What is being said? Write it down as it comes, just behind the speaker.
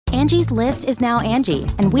Angie's List is now Angie,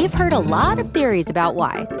 and we've heard a lot of theories about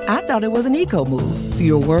why. I thought it was an eco move.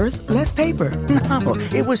 Fewer words, less paper. No,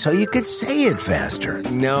 it was so you could say it faster.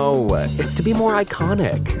 No, it's to be more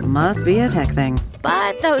iconic. Must be a tech thing.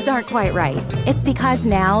 But those aren't quite right. It's because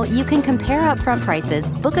now you can compare upfront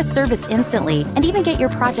prices, book a service instantly, and even get your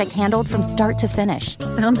project handled from start to finish.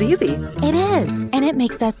 Sounds easy. It is, and it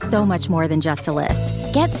makes us so much more than just a list.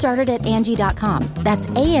 Get started at Angie.com. That's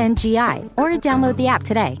ANGI, or download the app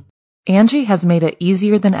today. Angie has made it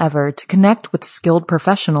easier than ever to connect with skilled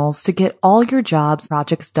professionals to get all your jobs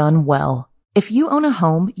projects done well. If you own a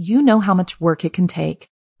home, you know how much work it can take,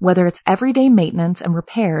 whether it's everyday maintenance and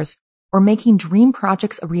repairs or making dream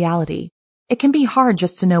projects a reality. It can be hard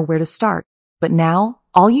just to know where to start, but now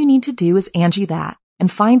all you need to do is Angie that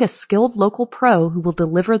and find a skilled local pro who will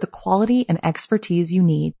deliver the quality and expertise you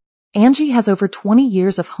need. Angie has over 20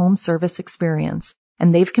 years of home service experience,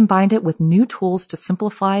 and they've combined it with new tools to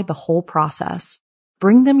simplify the whole process.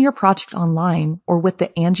 Bring them your project online or with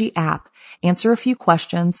the Angie app, answer a few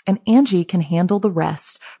questions, and Angie can handle the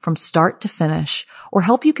rest from start to finish, or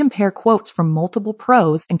help you compare quotes from multiple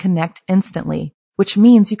pros and connect instantly, which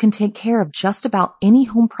means you can take care of just about any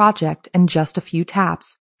home project in just a few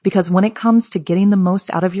taps. Because when it comes to getting the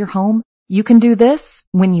most out of your home, you can do this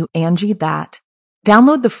when you Angie that.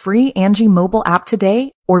 Download the free Angie mobile app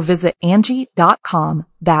today or visit Angie.com.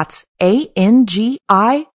 That's ANGI.com.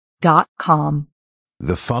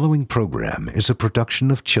 The following program is a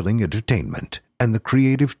production of Chilling Entertainment and the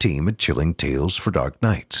creative team at Chilling Tales for Dark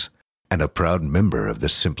Nights, and a proud member of the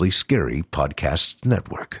Simply Scary Podcasts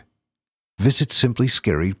Network. Visit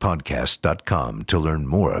simplyscarypodcast.com to learn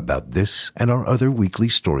more about this and our other weekly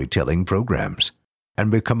storytelling programs,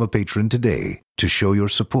 and become a patron today to show your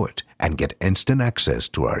support and get instant access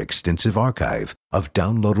to our extensive archive of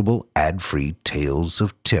downloadable ad-free tales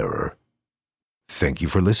of terror. Thank you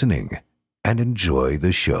for listening, and enjoy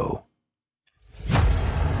the show.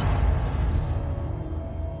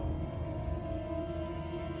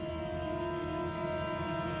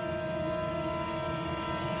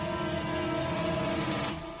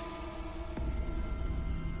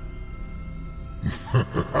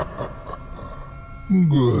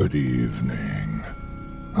 Good evening.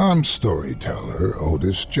 I'm storyteller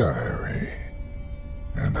Otis Gyrie,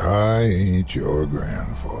 and I ain't your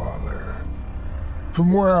grandfather.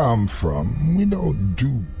 From where I'm from, we don't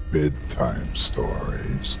do bedtime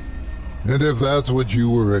stories. And if that's what you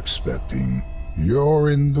were expecting, you're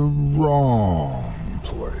in the wrong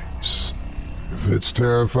place. If it's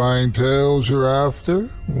terrifying tales you're after,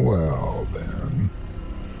 well then,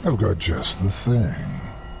 I've got just the thing.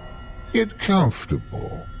 Get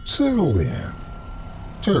comfortable, settle in,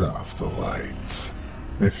 turn off the lights,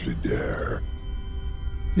 if you dare.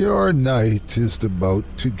 Your night is about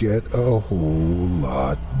to get a whole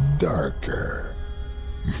lot darker.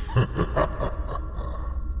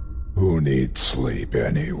 Who needs sleep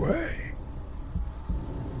anyway?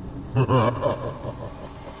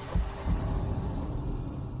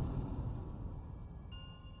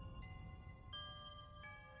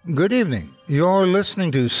 Good evening. You're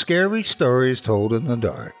listening to Scary Stories Told in the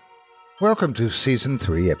Dark. Welcome to Season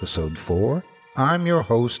 3, Episode 4. I'm your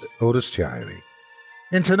host, Otis Gyrie.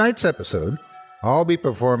 In tonight's episode, I'll be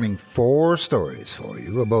performing 4 stories for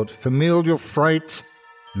you about familial frights,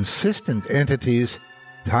 insistent entities,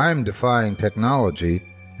 time-defying technology,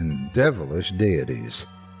 and devilish deities.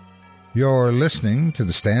 You're listening to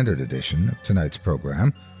the standard edition of tonight's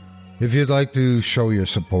program. If you'd like to show your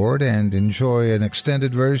support and enjoy an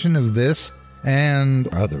extended version of this and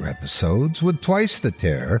other episodes with twice the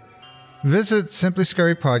terror, visit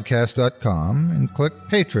simplyscarypodcast.com and click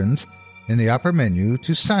Patrons in the upper menu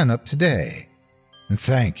to sign up today. And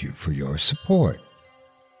thank you for your support.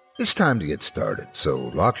 It's time to get started, so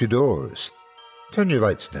lock your doors, turn your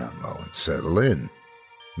lights down low, and settle in.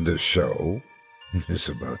 The show is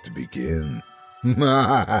about to begin.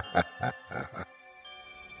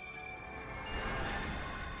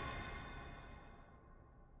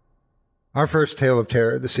 Our first tale of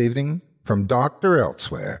terror this evening from Dr.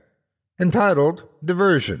 Elsewhere, entitled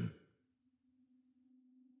Diversion.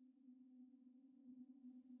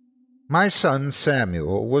 My son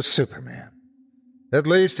Samuel was Superman. At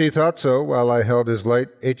least he thought so while I held his light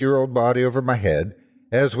 8-year-old body over my head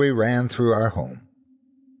as we ran through our home.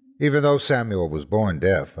 Even though Samuel was born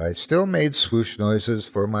deaf, I still made swoosh noises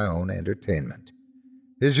for my own entertainment.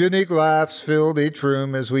 His unique laughs filled each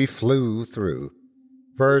room as we flew through.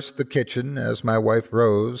 First, the kitchen, as my wife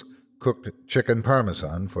Rose cooked chicken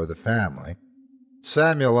parmesan for the family.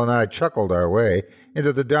 Samuel and I chuckled our way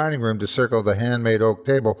into the dining room to circle the handmade oak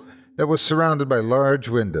table that was surrounded by large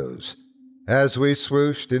windows. As we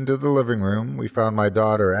swooshed into the living room, we found my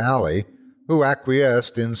daughter Allie, who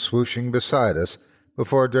acquiesced in swooshing beside us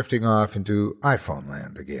before drifting off into iPhone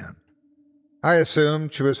land again. I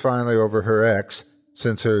assumed she was finally over her ex,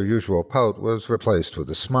 since her usual pout was replaced with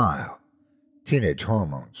a smile. Teenage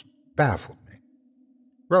hormones baffled me.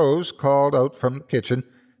 Rose called out from the kitchen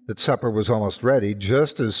that supper was almost ready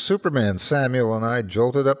just as Superman Samuel and I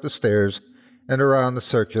jolted up the stairs and around the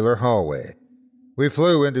circular hallway. We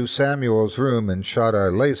flew into Samuel's room and shot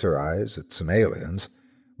our laser eyes at some aliens.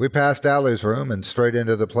 We passed Allie's room and straight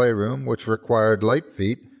into the playroom, which required light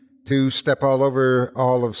feet to step all over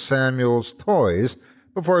all of Samuel's toys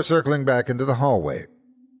before circling back into the hallway.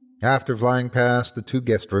 After flying past the 2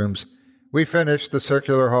 guest rooms, we finished the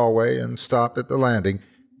circular hallway and stopped at the landing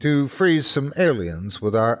to freeze some aliens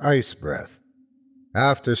with our ice breath.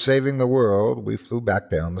 After saving the world, we flew back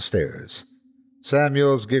down the stairs.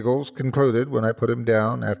 Samuel's giggles concluded when I put him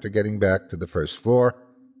down after getting back to the first floor,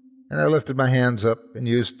 and I lifted my hands up and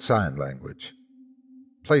used sign language.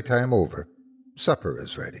 Playtime over. Supper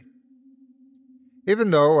is ready. Even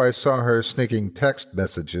though I saw her sneaking text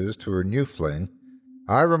messages to her new fling,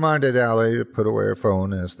 I reminded Allie to put away her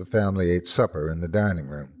phone as the family ate supper in the dining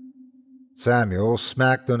room. Samuel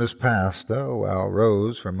smacked on his pasta while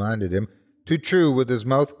Rose reminded him to chew with his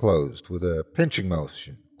mouth closed with a pinching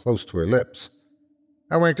motion close to her lips.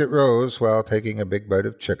 I winked at Rose while taking a big bite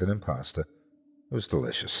of chicken and pasta. It was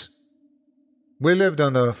delicious. We lived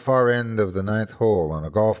on the far end of the 9th hole on a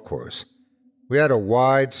golf course. We had a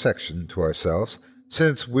wide section to ourselves,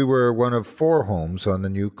 since we were one of 4 homes on the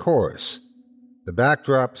new course. The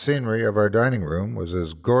backdrop scenery of our dining room was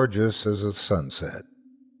as gorgeous as a sunset.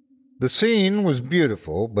 The scene was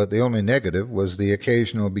beautiful, but the only negative was the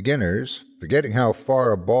occasional beginners forgetting how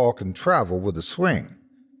far a ball can travel with a swing.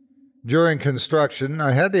 During construction,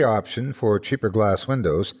 I had the option for cheaper glass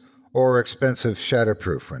windows or expensive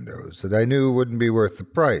shatterproof windows that I knew wouldn't be worth the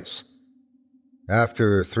price.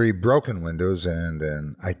 After 3 broken windows and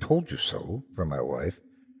an "I told you so" from my wife,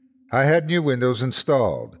 I had new windows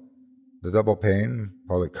installed. The double-pane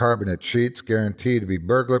polycarbonate sheets guaranteed to be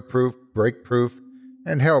burglar-proof, break-proof,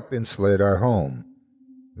 and help insulate our home.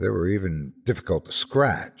 They were even difficult to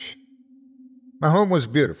scratch. My home was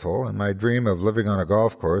beautiful, and my dream of living on a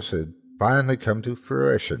golf course had finally come to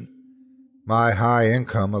fruition. My high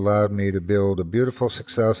income allowed me to build a beautiful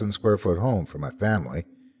 6,000-square-foot home for my family.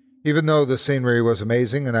 Even though the scenery was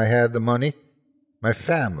amazing and I had the money, my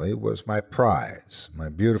family was my prize. My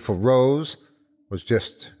beautiful Rose was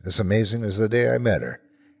just as amazing as the day I met her.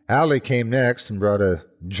 Allie came next and brought a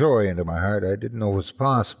joy into my heart I didn't know was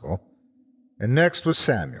possible. And next was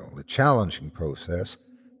Samuel, a challenging process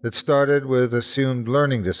that started with assumed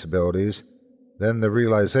learning disabilities, then the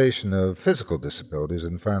realization of physical disabilities,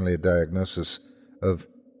 and finally a diagnosis of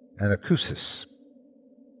anacusis.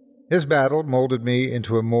 His battle molded me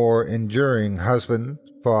into a more enduring husband,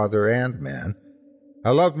 father, and man. I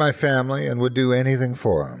loved my family and would do anything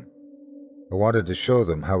for them. I wanted to show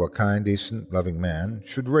them how a kind, decent, loving man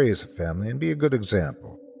should raise a family and be a good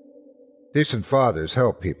example. Decent fathers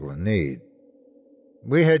help people in need.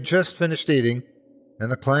 We had just finished eating,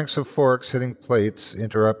 and the clanks of forks hitting plates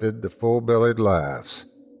interrupted the full-bellied laughs.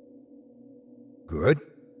 "Good,"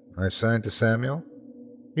 I signed to Samuel.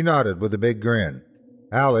 He nodded with a big grin.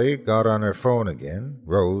 Allie got on her phone again.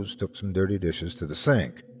 Rose took some dirty dishes to the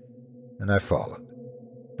sink, and I followed.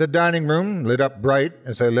 The dining room lit up bright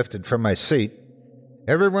as I lifted from my seat.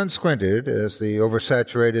 Everyone squinted as the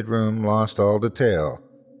oversaturated room lost all detail.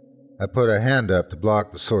 I put a hand up to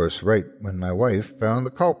block the source right when my wife found the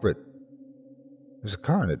culprit. "There's a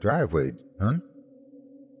car in the driveway, hon."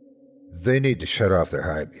 "They need to shut off their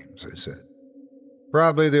high beams," I said.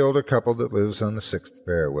 "Probably the older couple that lives on the 6th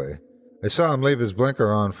fairway. I saw him leave his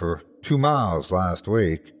blinker on for 2 miles last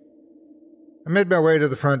week." I made my way to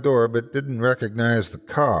the front door, but didn't recognize the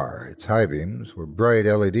car. Its high beams were bright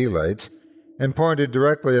LED lights and pointed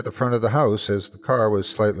directly at the front of the house as the car was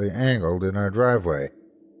slightly angled in our driveway.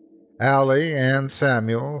 Allie and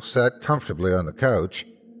Samuel sat comfortably on the couch.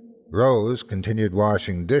 Rose continued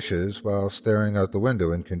washing dishes while staring out the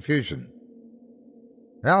window in confusion.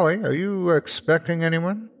 "Allie, are you expecting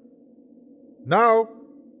anyone?" "No,"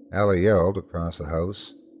 Allie yelled across the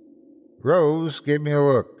house. Rose gave me a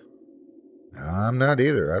look. "I'm not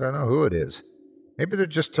either. I don't know who it is. Maybe they're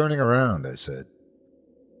just turning around," I said.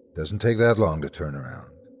 "Doesn't take that long to turn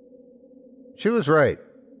around." She was right.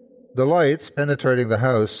 The lights penetrating the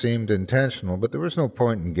house seemed intentional, but there was no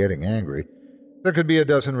point in getting angry. There could be a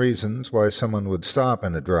dozen reasons why someone would stop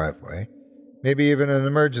in a driveway, maybe even an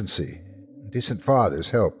emergency. Decent fathers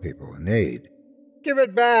help people in need. "Give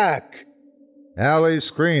it back!" Allie's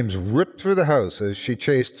screams ripped through the house as she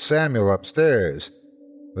chased Samuel upstairs.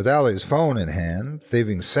 With Allie's phone in hand,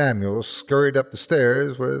 thieving Samuel scurried up the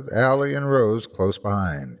stairs with Allie and Rose close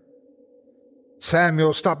behind.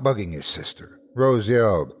 "Samuel, stop bugging your sister," Rose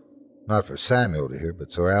yelled, not for Samuel to hear,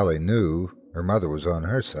 but so Allie knew her mother was on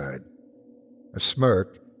her side. I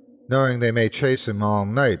smirked, knowing they may chase him all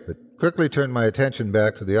night, but quickly turned my attention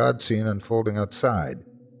back to the odd scene unfolding outside.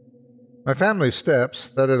 My family's steps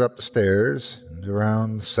thudded up the stairs and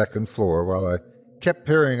around the second floor while I kept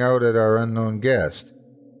peering out at our unknown guest.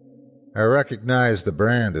 I recognized the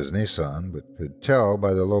brand as Nissan, but could tell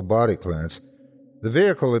by the low body clearance the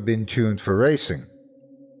vehicle had been tuned for racing.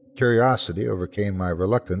 Curiosity overcame my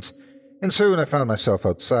reluctance, and soon I found myself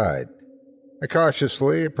outside. I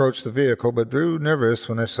cautiously approached the vehicle, but grew nervous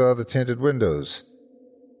when I saw the tinted windows.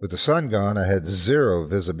 With the sun gone, I had zero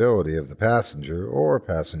visibility of the passenger or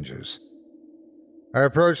passengers. I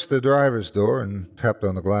approached the driver's door and tapped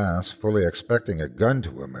on the glass, fully expecting a gun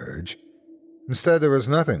to emerge. Instead, there was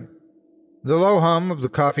nothing. The low hum of the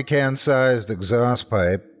coffee can-sized exhaust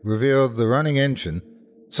pipe revealed the running engine,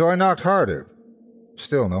 so I knocked harder.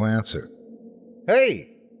 Still no answer.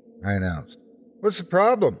 "Hey!" I announced. "What's the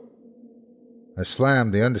problem?" I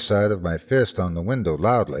slammed the underside of my fist on the window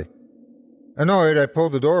loudly. Annoyed, I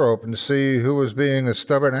pulled the door open to see who was being a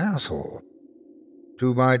stubborn asshole.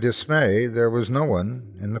 To my dismay, there was no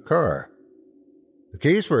one in the car. The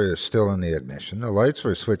keys were still in the ignition, the lights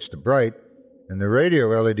were switched to bright, and the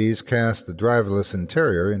radio LEDs cast the driverless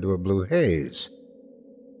interior into a blue haze.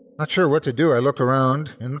 Not sure what to do, I looked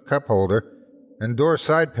around in the cup holder and door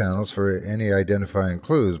side panels for any identifying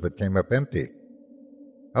clues, but came up empty.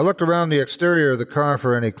 I looked around the exterior of the car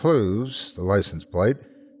for any clues. The license plate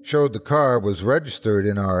showed the car was registered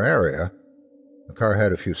in our area. The car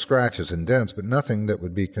had a few scratches and dents, but nothing that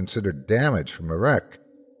would be considered damage from a wreck.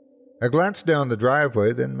 I glanced down the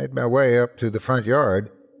driveway, then made my way up to the front yard,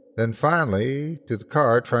 then finally to the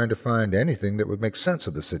car, trying to find anything that would make sense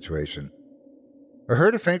of the situation. I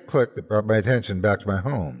heard a faint click that brought my attention back to my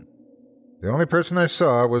home. The only person I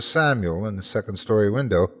saw was Samuel in the second-story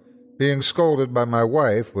window, being scolded by my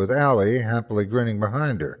wife, with Allie happily grinning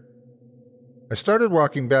behind her. I started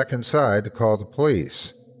walking back inside to call the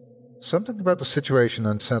police. Something about the situation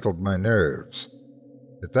unsettled my nerves.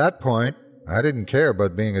 At that point, I didn't care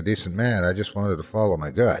about being a decent man, I just wanted to follow my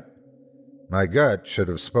gut. My gut should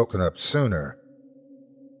have spoken up sooner.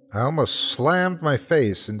 I almost slammed my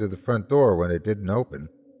face into the front door when it didn't open.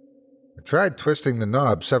 I tried twisting the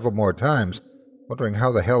knob several more times, wondering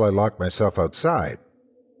how the hell I locked myself outside.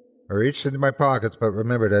 I reached into my pockets, but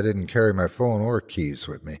remembered I didn't carry my phone or keys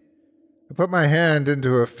with me. I put my hand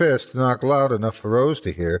into a fist to knock loud enough for Rose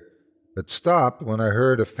to hear, but stopped when I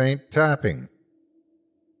heard a faint tapping.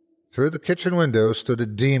 Through the kitchen window stood a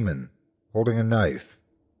demon, holding a knife.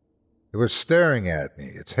 It was staring at me.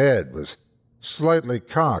 Its head was slightly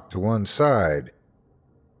cocked to one side.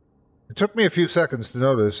 It took me a few seconds to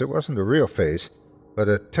notice it wasn't a real face, but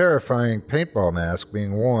a terrifying paintball mask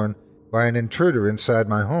being worn by an intruder inside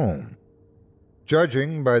my home.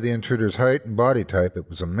 Judging by the intruder's height and body type, it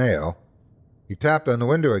was a male. He tapped on the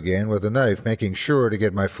window again with a knife, making sure to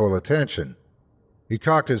get my full attention. He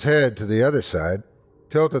cocked his head to the other side,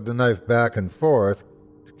 tilted the knife back and forth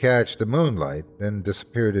to catch the moonlight, then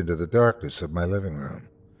disappeared into the darkness of my living room.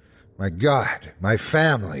 My God, my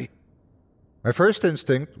family! My first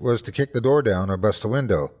instinct was to kick the door down or bust a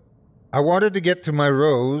window. I wanted to get to my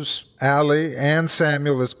Rose, Allie, and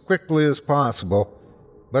Samuel as quickly as possible,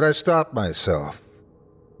 but I stopped myself.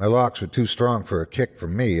 My locks were too strong for a kick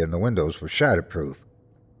from me, and the windows were shatterproof.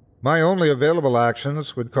 My only available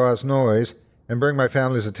actions would cause noise and bring my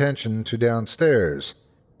family's attention to downstairs,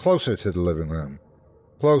 closer to the living room,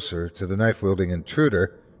 closer to the knife-wielding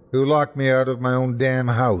intruder who locked me out of my own damn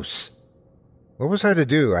house. What was I to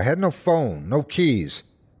do? I had no phone, no keys.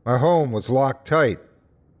 My home was locked tight.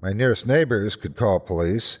 My nearest neighbors could call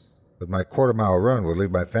police, but my quarter-mile run would leave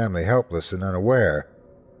my family helpless and unaware.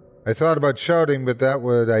 I thought about shouting, but that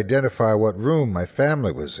would identify what room my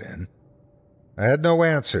family was in. I had no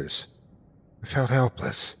answers. I felt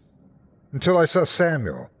helpless. Until I saw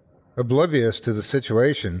Samuel, oblivious to the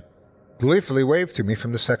situation, gleefully wave to me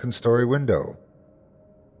from the second-story window.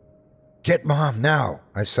 "Get Mom now,"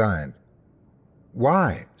 I signed.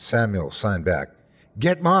 "Why?" Samuel signed back.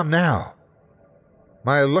 "Get Mom now."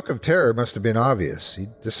 My look of terror must have been obvious. He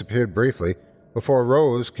disappeared briefly before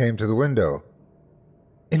Rose came to the window.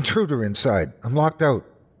 "Intruder inside. I'm locked out.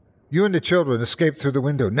 You and the children escape through the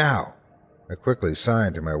window now." I quickly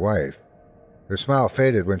signed to my wife. Her smile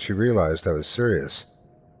faded when she realized I was serious.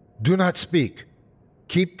 "Do not speak.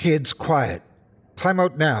 Keep kids quiet. Climb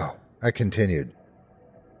out now. I continued.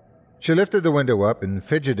 She lifted the window up and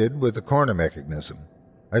fidgeted with the corner mechanism.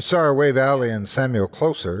 I saw her wave Allie and Samuel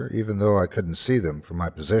closer, even though I couldn't see them from my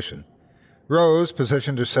position. Rose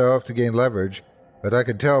positioned herself to gain leverage, but I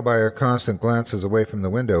could tell by her constant glances away from the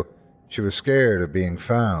window she was scared of being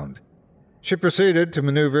found. She proceeded to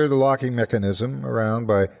maneuver the locking mechanism around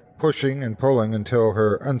by pushing and pulling until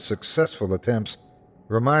her unsuccessful attempts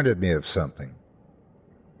reminded me of something.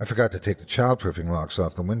 I forgot to take the childproofing locks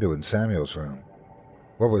off the window in Samuel's room.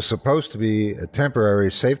 What was supposed to be a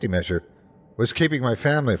temporary safety measure was keeping my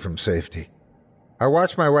family from safety. I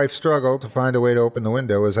watched my wife struggle to find a way to open the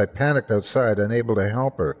window as I panicked outside, unable to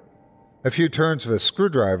help her. A few turns of a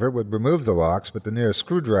screwdriver would remove the locks, but the nearest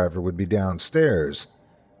screwdriver would be downstairs.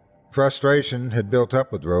 Frustration had built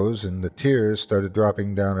up with Rose, and the tears started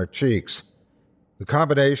dropping down her cheeks. The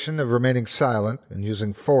combination of remaining silent and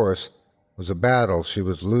using force was a battle she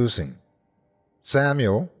was losing.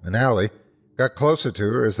 Samuel and Allie got closer to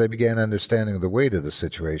her as they began understanding the weight of the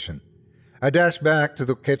situation. I dashed back to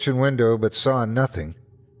the kitchen window but saw nothing.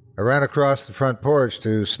 I ran across the front porch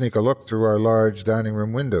to sneak a look through our large dining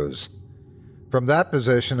room windows. From that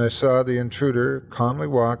position, I saw the intruder calmly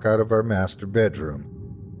walk out of our master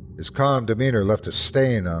bedroom. His calm demeanor left a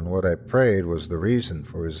stain on what I prayed was the reason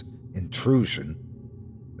for his intrusion.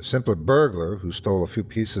 A simple burglar who stole a few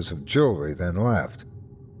pieces of jewelry, then left.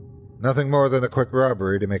 Nothing more than a quick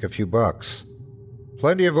robbery to make a few bucks.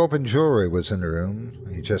 Plenty of open jewelry was in the room.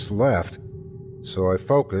 He just left, so I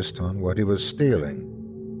focused on what he was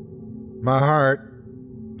stealing. My heart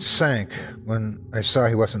sank when I saw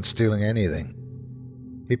he wasn't stealing anything.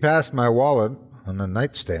 He passed my wallet on the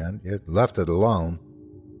nightstand, yet left it alone.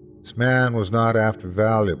 This man was not after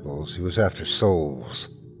valuables, he was after souls.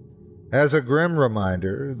 As a grim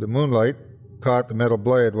reminder, the moonlight caught the metal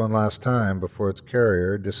blade one last time before its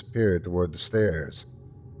carrier disappeared toward the stairs.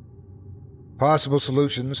 Possible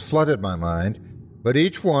solutions flooded my mind, but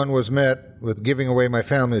each one was met with giving away my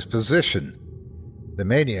family's position. The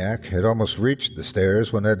maniac had almost reached the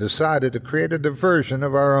stairs when I decided to create a diversion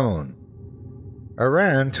of our own. I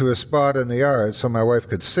ran to a spot in the yard so my wife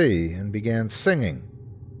could see and began singing.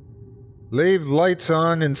 Leave lights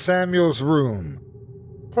on in Samuel's room.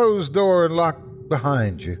 Close door and lock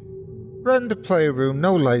behind you. Run to playroom,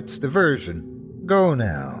 no lights, diversion. Go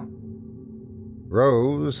now.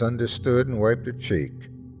 Rose understood and wiped her cheek.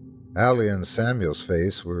 Allie and Samuel's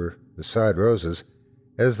face were beside Rose's,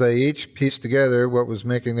 as they each pieced together what was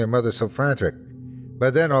making their mother so frantic. By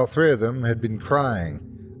then all three of them had been crying.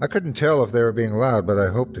 I couldn't tell if they were being loud, but I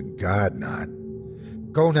hoped to God not.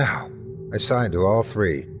 Go now, I signed to all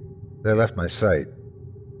three. They left my sight.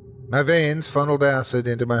 My veins funneled acid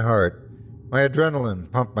into my heart. My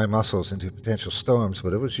adrenaline pumped my muscles into potential storms,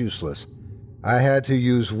 but it was useless. I had to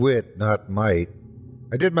use wit, not might.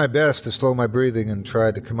 I did my best to slow my breathing and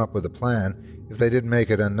tried to come up with a plan if they didn't make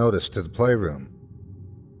it unnoticed to the playroom.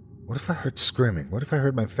 What if I heard screaming? What if I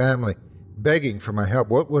heard my family begging for my help?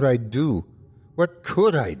 What would I do? What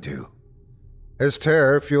could I do? As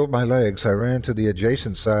terror fueled my legs, I ran to the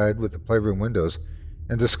adjacent side with the playroom windows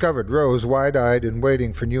and discovered Rose wide-eyed and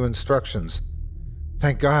waiting for new instructions.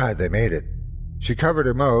 Thank God they made it. She covered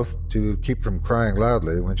her mouth to keep from crying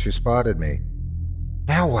loudly when she spotted me.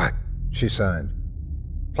 Now what? She signed.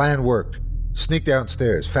 Plan worked. Sneak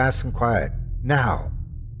downstairs, fast and quiet. Now.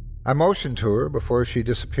 I motioned to her before she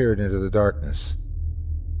disappeared into the darkness.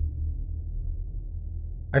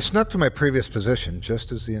 I snuck to my previous position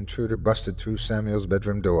just as the intruder busted through Samuel's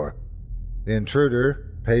bedroom door. The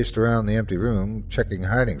intruder paced around the empty room, checking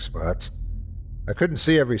hiding spots. I couldn't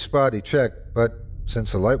see every spot he checked, but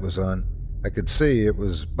since the light was on, I could see it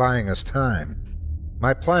was buying us time.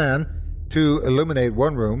 My plan to illuminate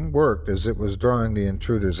one room worked as it was drawing the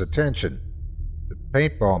intruder's attention. The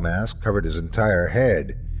paintball mask covered his entire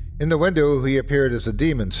head. In the window, he appeared as a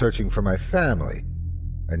demon searching for my family.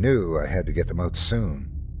 I knew I had to get them out soon.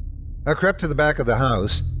 I crept to the back of the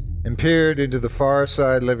house and peered into the far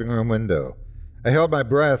side living room window. I held my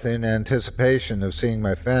breath in anticipation of seeing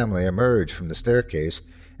my family emerge from the staircase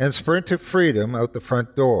and sprint to freedom out the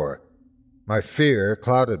front door. My fear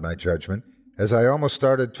clouded my judgment as I almost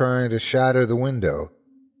started trying to shatter the window.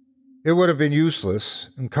 It would have been useless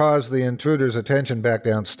and caused the intruder's attention back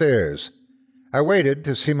downstairs. I waited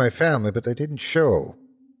to see my family, but they didn't show.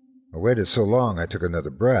 I waited so long I took another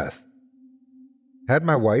breath. Had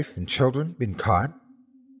my wife and children been caught?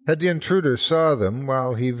 Had the intruder saw them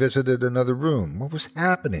while he visited another room? What was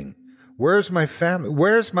happening? Where's my family?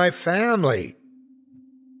 Where's my family?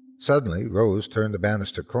 Suddenly, Rose turned the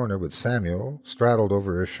banister corner with Samuel straddled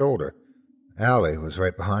over her shoulder. Allie was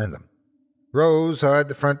right behind them. Rose eyed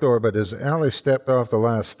the front door, but as Allie stepped off the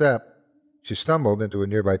last step, She stumbled into a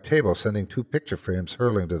nearby table, sending 2 picture frames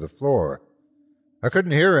hurtling to the floor. I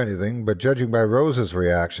couldn't hear anything, but judging by Rose's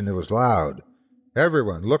reaction, it was loud.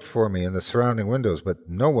 Everyone looked for me in the surrounding windows, but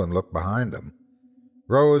no one looked behind them.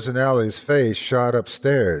 Rose and Allie's face shot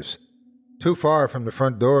upstairs. Too far from the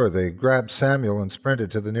front door, they grabbed Samuel and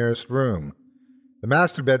sprinted to the nearest room. The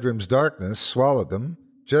master bedroom's darkness swallowed them,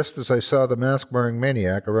 just as I saw the mask-wearing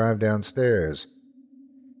maniac arrive downstairs.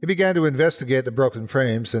 He began to investigate the broken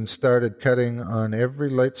frames and started cutting on every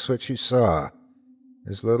light switch he saw.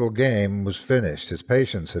 His little game was finished. His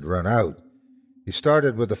patience had run out. He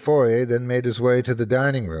started with the foyer, then made his way to the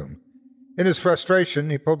dining room. In his frustration,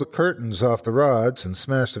 he pulled the curtains off the rods and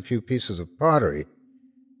smashed a few pieces of pottery.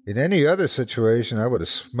 In any other situation, I would have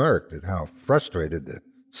smirked at how frustrated the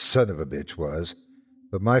son of a bitch was,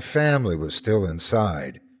 but my family was still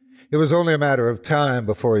inside. It was only a matter of time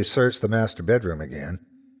before he searched the master bedroom again.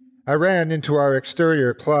 I ran into our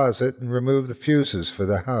exterior closet and removed the fuses for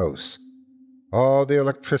the house. All the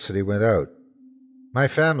electricity went out. My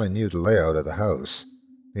family knew the layout of the house.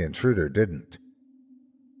 The intruder didn't.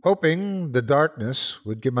 Hoping the darkness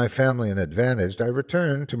would give my family an advantage, I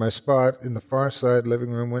returned to my spot in the far side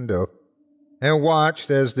living room window and watched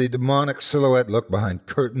as the demonic silhouette looked behind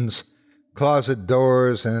curtains, closet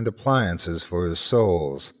doors, and appliances for his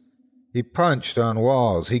souls. He punched on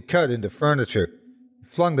walls. He cut into furniture. He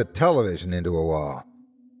flung the television into a wall.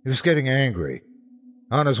 He was getting angry.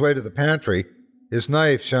 On his way to the pantry, his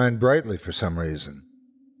knife shined brightly for some reason.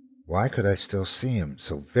 Why could I still see him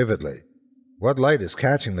so vividly? What light is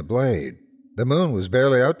catching the blade? The moon was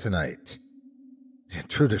barely out tonight. The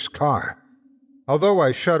intruder's car. Although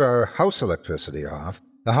I shut our house electricity off,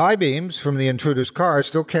 the high beams from the intruder's car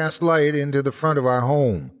still cast light into the front of our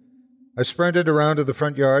home. I sprinted around to the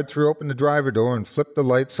front yard, threw open the driver door, and flipped the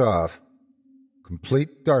lights off.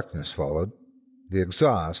 Complete darkness followed. The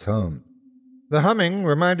exhaust hummed. The humming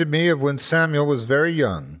reminded me of when Samuel was very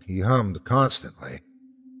young. He hummed constantly.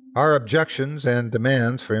 Our objections and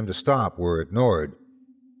demands for him to stop were ignored.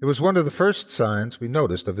 It was one of the first signs we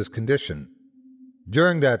noticed of his condition.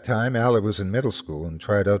 During that time, Allie was in middle school and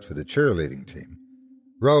tried out for the cheerleading team.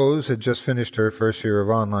 Rose had just finished her first year of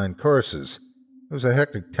online courses. It was a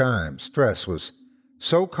hectic time. Stress was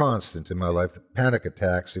so constant in my life that panic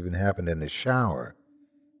attacks even happened in the shower.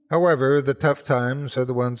 However, the tough times are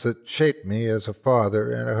the ones that shaped me as a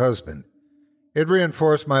father and a husband. It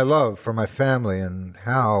reinforced my love for my family and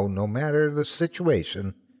how, no matter the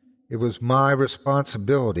situation, it was my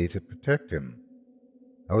responsibility to protect him.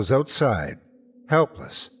 I was outside,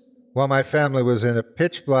 helpless, while my family was in a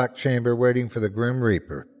pitch-black chamber waiting for the Grim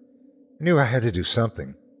Reaper. I knew I had to do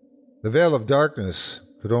something. The veil of darkness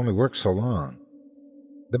could only work so long.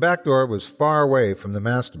 The back door was far away from the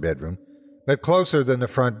master bedroom, but closer than the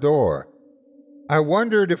front door. I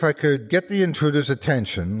wondered if I could get the intruder's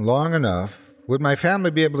attention long enough, would my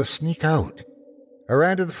family be able to sneak out? I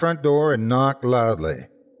ran to the front door and knocked loudly.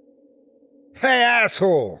 "Hey,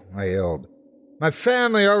 asshole!" I yelled. "My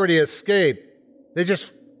family already escaped. They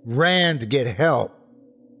just ran to get help."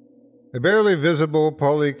 A barely visible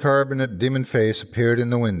polycarbonate demon face appeared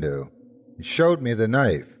in the window. He showed me the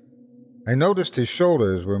knife. I noticed his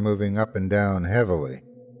shoulders were moving up and down heavily.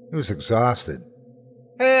 He was exhausted.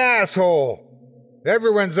 "Hey, asshole!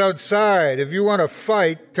 Everyone's outside. If you want to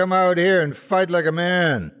fight, come out here and fight like a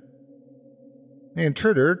man." The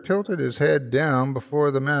intruder tilted his head down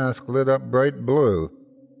before the mask lit up bright blue.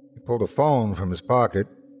 He pulled a phone from his pocket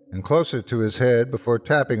and closer to his head before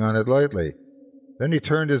tapping on it lightly. Then he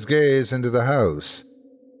turned his gaze into the house.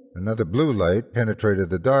 Another blue light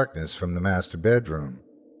penetrated the darkness from the master bedroom.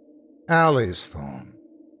 Allie's phone.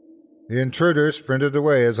 The intruder sprinted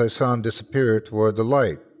away as I saw him disappear toward the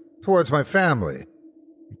light, towards my family.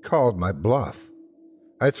 He called my bluff.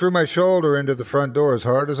 I threw my shoulder into the front door as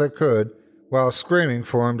hard as I could while screaming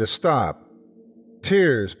for him to stop.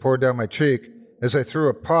 Tears poured down my cheek as I threw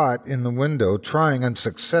a pot in the window, trying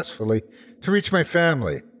unsuccessfully to reach my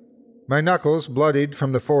family. My knuckles bloodied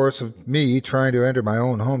from the force of me trying to enter my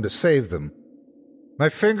own home to save them. My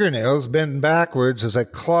fingernails bent backwards as I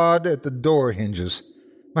clawed at the door hinges.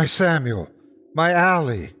 My Samuel, my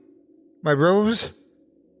Allie, my Rose.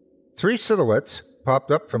 3 silhouettes popped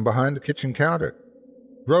up from behind the kitchen counter.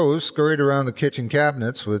 Rose scurried around the kitchen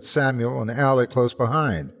cabinets with Samuel and Allie close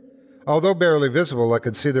behind. Although barely visible, I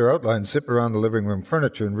could see their outlines zip around the living room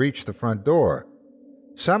furniture and reach the front door.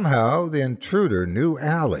 Somehow the intruder knew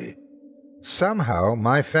Allie. Somehow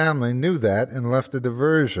my family knew that and left a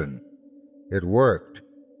diversion. It worked.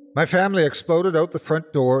 My family exploded out the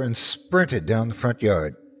front door and sprinted down the front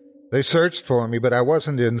yard. They searched for me, but I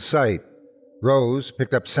wasn't in sight. Rose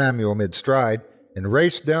picked up Samuel mid-stride and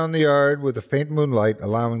raced down the yard with the faint moonlight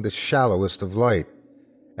allowing the shallowest of light.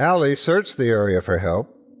 Allie searched the area for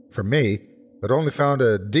help, for me, but only found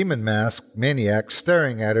a demon-masked maniac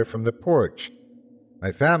staring at her from the porch.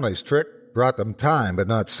 My family's trick brought them time, but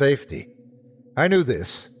not safety. I knew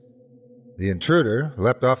this. The intruder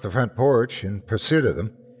leapt off the front porch in pursuit of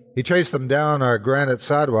them. He chased them down our granite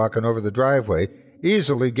sidewalk and over the driveway,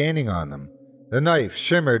 easily gaining on them. The knife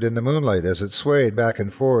shimmered in the moonlight as it swayed back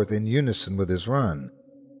and forth in unison with his run.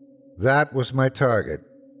 That was my target.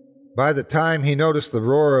 By the time he noticed the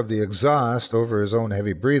roar of the exhaust over his own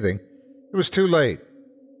heavy breathing, it was too late.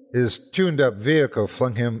 His tuned-up vehicle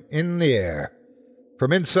flung him in the air.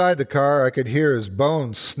 From inside the car, I could hear his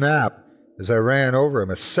bones snap as I ran over him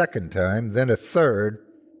a second time, then a third,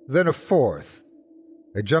 then a fourth.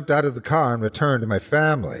 I jumped out of the car and returned to my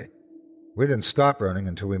family. We didn't stop running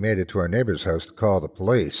until we made it to our neighbor's house to call the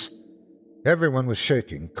police. Everyone was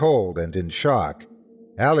shaking, cold, and in shock.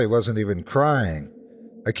 Allie wasn't even crying.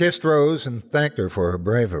 I kissed Rose and thanked her for her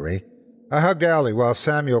bravery. I hugged Allie while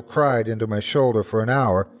Samuel cried into my shoulder for an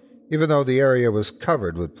hour, even though the area was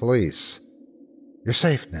covered with police. "You're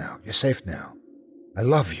safe now. You're safe now. I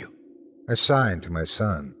love you," I signed to my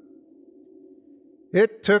son.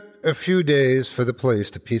 It took a few days for the police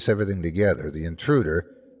to piece everything together. The intruder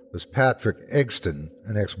was Patrick Egston,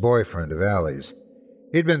 an ex-boyfriend of Allie's.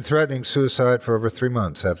 He'd been threatening suicide for over 3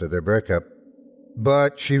 months after their breakup,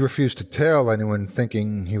 but she refused to tell anyone,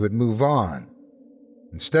 thinking he would move on.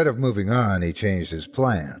 Instead of moving on, he changed his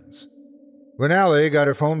plans. When Allie got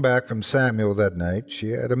her phone back from Samuel that night,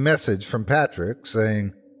 she had a message from Patrick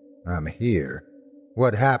saying, "I'm here.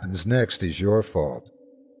 What happens next is your fault."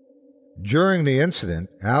 During the incident,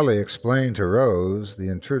 Allie explained to Rose the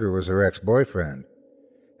intruder was her ex-boyfriend.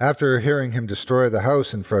 After hearing him destroy the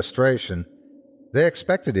house in frustration, they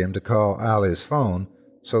expected him to call Allie's phone,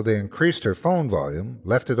 so they increased her phone volume,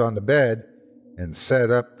 left it on the bed, and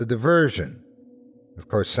set up the diversion. Of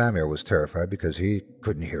course, Samuel was terrified because he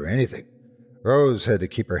couldn't hear anything. Rose had to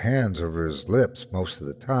keep her hands over his lips most of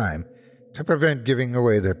the time to prevent giving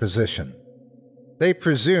away their position. They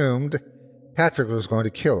presumed Patrick was going to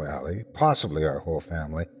kill Allie, possibly our whole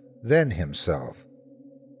family, then himself.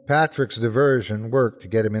 Patrick's diversion worked to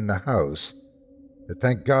get him in the house, but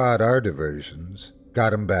thank God our diversions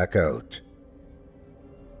got him back out.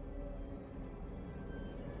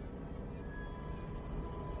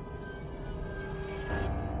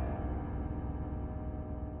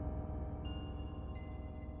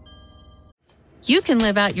 You can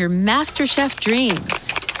live out your MasterChef dreams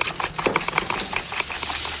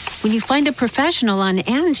when you find a professional on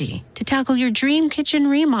Angie to tackle your dream kitchen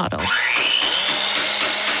remodel.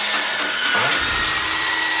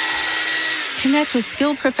 Connect with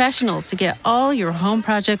skilled professionals to get all your home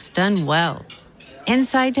projects done well.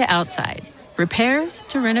 Inside to outside, repairs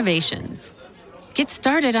to renovations. Get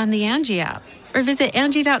started on the Angie app or visit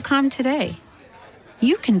Angie.com today.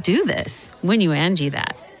 You can do this when you Angie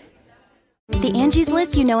that. The Angie's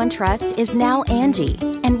List you know and trust is now Angie,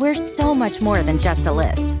 and we're so much more than just a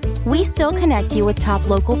list. We still connect you with top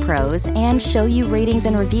local pros and show you ratings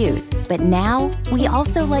and reviews, but now we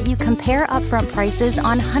also let you compare upfront prices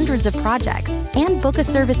on hundreds of projects and book a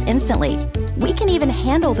service instantly. We can even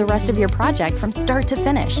handle the rest of your project from start to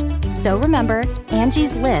finish. So remember,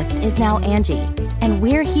 Angie's List is now Angie, and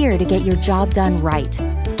we're here to get your job done right.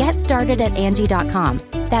 Get started at Angie.com.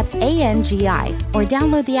 That's ANGI, or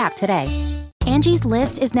download the app today. Angie's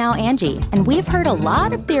List is now Angie, and we've heard a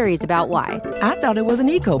lot of theories about why. I thought it was an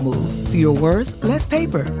eco move. Fewer words, less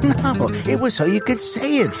paper. No, it was so you could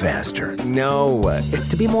say it faster. No, it's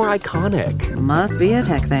to be more iconic. Must be a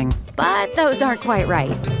tech thing. But those aren't quite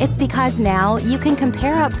right. It's because now you can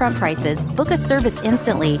compare upfront prices, book a service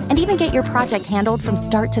instantly, and even get your project handled from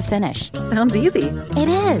start to finish. Sounds easy. It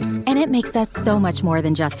is, and it makes us so much more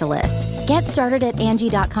than just a list. Get started at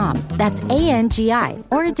Angie.com. That's ANGI,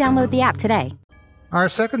 or download the app today. Our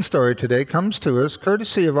second story today comes to us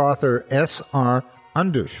courtesy of author S.R.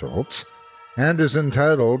 Underschultz and is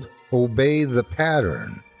entitled Obey the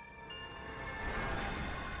Pattern.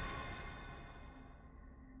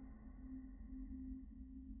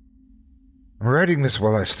 I'm writing this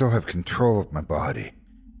while I still have control of my body.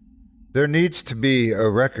 There needs to be a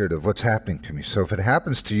record of what's happening to me, so if it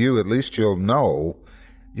happens to you, at least you'll know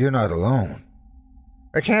you're not alone.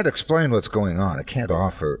 I can't explain what's going on. I can't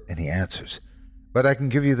offer any answers. But I can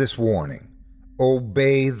give you this warning.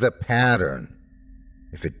 Obey the pattern.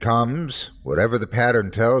 If it comes, whatever the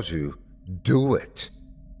pattern tells you, do it,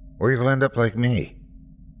 or you'll end up like me.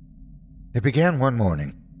 It began one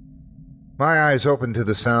morning. My eyes opened to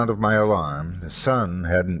the sound of my alarm. The sun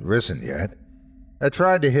hadn't risen yet. I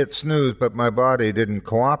tried to hit snooze, but my body didn't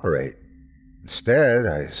cooperate. Instead,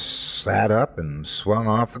 I sat up and swung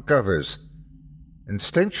off the covers.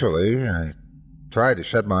 Instinctually, I tried to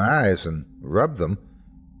shut my eyes and rub them,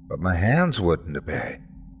 but my hands wouldn't obey.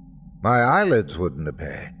 My eyelids wouldn't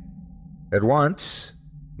obey. At once,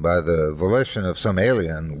 by the volition of some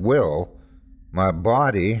alien will, my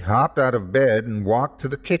body hopped out of bed and walked to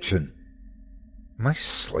the kitchen. Am I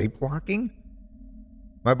sleepwalking?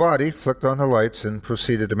 My body flicked on the lights and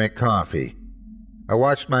proceeded to make coffee. I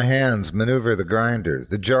watched my hands maneuver the grinder,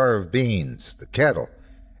 the jar of beans, the kettle,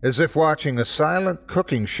 as if watching a silent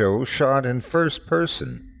cooking show shot in first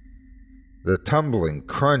person. The tumbling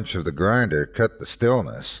crunch of the grinder cut the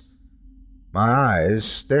stillness. My eyes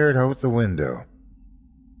stared out the window.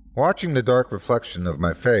 Watching the dark reflection of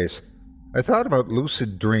my face, I thought about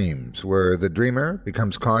lucid dreams, where the dreamer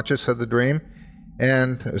becomes conscious of the dream,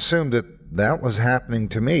 and assumed that was happening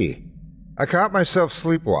to me. I caught myself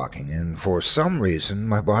sleepwalking, and for some reason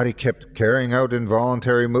my body kept carrying out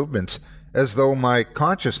involuntary movements as though my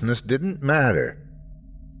consciousness didn't matter.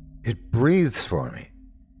 It breathes for me,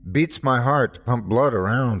 beats my heart to pump blood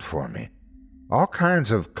around for me. All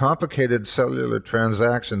kinds of complicated cellular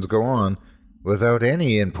transactions go on without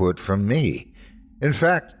any input from me. In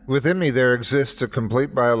fact, within me there exists a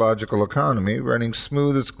complete biological economy running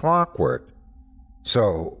smooth as clockwork.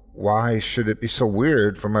 So why should it be so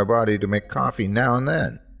weird for my body to make coffee now and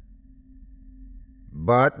then?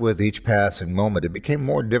 But with each passing moment, it became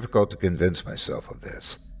more difficult to convince myself of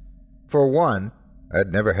this. For one,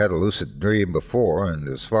 I'd never had a lucid dream before, and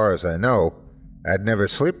as far as I know, I'd never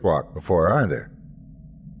sleepwalked before either.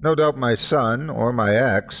 No doubt my son or my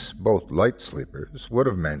ex, both light sleepers, would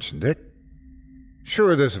have mentioned it.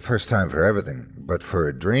 Sure, there's a first time for everything, but for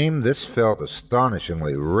a dream, this felt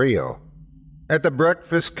astonishingly real. At the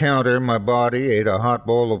breakfast counter, my body ate a hot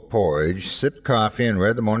bowl of porridge, sipped coffee, and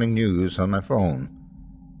read the morning news on my phone.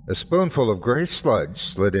 A spoonful of gray sludge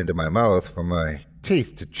slid into my mouth for my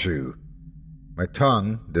teeth to chew. My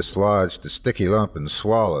tongue dislodged a sticky lump and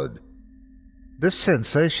swallowed. This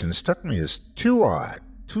sensation struck me as too odd,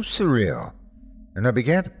 too surreal, and I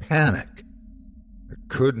began to panic. I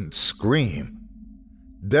couldn't scream.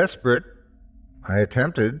 Desperate, I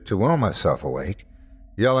attempted to will myself awake,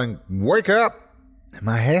 yelling, "Wake up!" in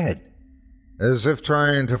my head, as if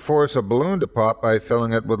trying to force a balloon to pop by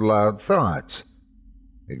filling it with loud thoughts.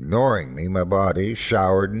 Ignoring me, my body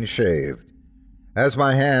showered and shaved. As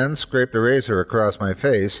my hand scraped a razor across my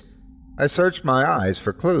face, I searched my eyes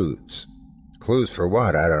for clues. Clues for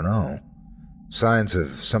what, I don't know. Signs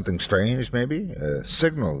of something strange, maybe? A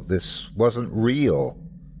signal this wasn't real.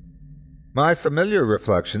 My familiar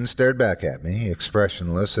reflection stared back at me,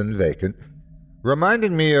 expressionless and vacant,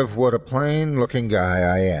 reminding me of what a plain-looking guy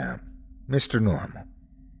I am. Mr. Normal.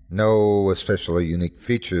 No especially unique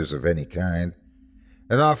features of any kind.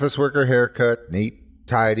 An office worker haircut, neat,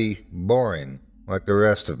 tidy, boring, like the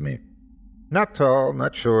rest of me. Not tall,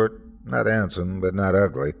 not short, not handsome, but not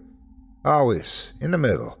ugly. Always in the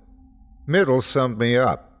middle. Middle summed me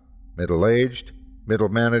up. Middle-aged, middle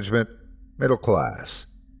management, middle class.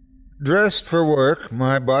 Dressed for work,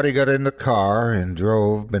 my body got in the car and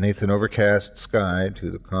drove beneath an overcast sky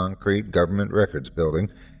to the concrete government records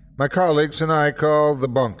building my colleagues and I call the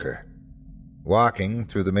bunker. Walking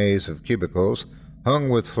through the maze of cubicles, hung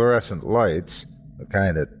with fluorescent lights, the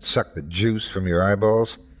kind that suck the juice from your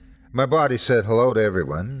eyeballs, my body said hello to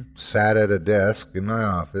everyone, sat at a desk in my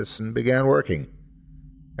office, and began working.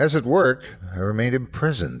 As it worked, I remained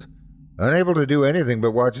imprisoned, unable to do anything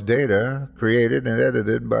but watch data created and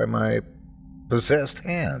edited by my possessed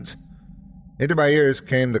hands. Into my ears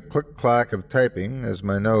came the click-clack of typing as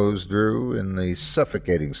my nose drew in the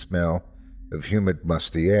suffocating smell of humid,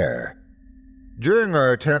 musty air. During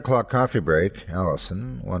our 10 o'clock coffee break,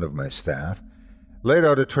 Allison, one of my staff, laid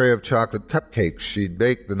out a tray of chocolate cupcakes she'd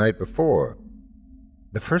baked the night before.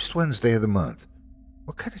 The first Wednesday of the month.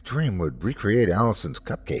 What kind of dream would recreate Allison's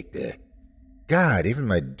cupcake day? God, even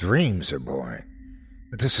my dreams are boring.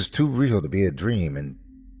 But this is too real to be a dream and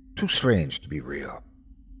too strange to be real.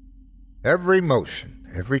 Every motion,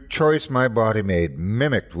 every choice my body made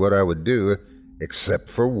mimicked what I would do, except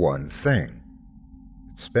for one thing.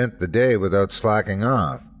 It spent the day without slacking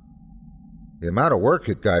off. The amount of work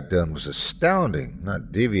it got done was astounding,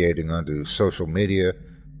 not deviating onto social media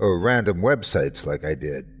or random websites like I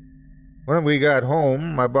did. When we got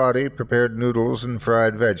home, my body prepared noodles and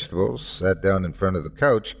fried vegetables, sat down in front of the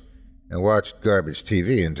couch, and watched garbage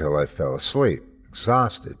TV until I fell asleep,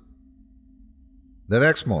 exhausted. The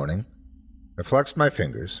next morning, I flexed my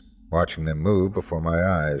fingers, watching them move before my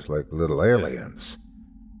eyes like little aliens.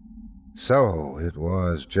 So it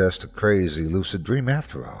was just a crazy lucid dream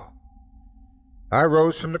after all. I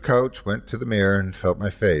rose from the couch, went to the mirror, and felt my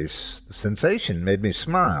face. The sensation made me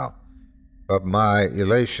smile, but my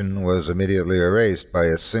elation was immediately erased by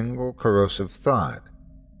a single corrosive thought.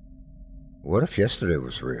 What if yesterday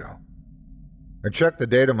was real? I checked the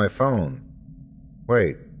date on my phone.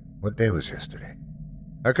 Wait, what day was yesterday?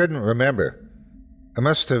 I couldn't remember. I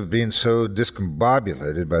must have been so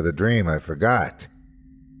discombobulated by the dream I forgot.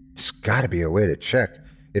 There's got to be a way to check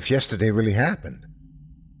if yesterday really happened.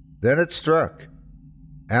 Then it struck.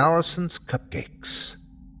 Allison's Cupcakes.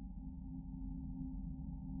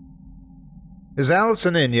 Is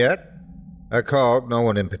Allison in yet? I called, no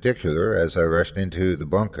one in particular, as I rushed into the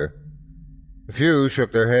bunker. A few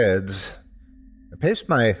shook their heads. I paced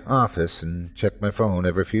my office and checked my phone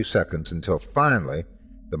every few seconds until finally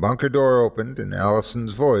the bunker door opened and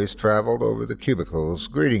Allison's voice traveled over the cubicles,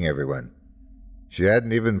 greeting everyone. She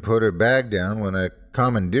hadn't even put her bag down when I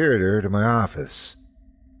commandeered her to my office.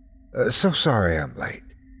 So sorry I'm late.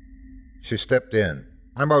 She stepped in.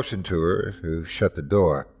 I motioned to her to shut the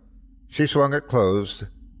door. She swung it closed,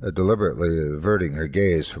 deliberately averting her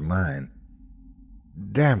gaze from mine.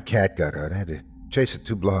 Damn cat got out. I had to chase it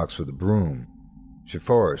 2 blocks with a broom. She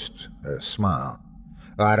forced a smile.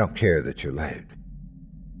 I don't care that you're late.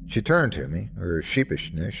 She turned to me, her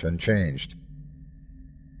sheepishness unchanged.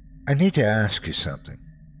 I need to ask you something.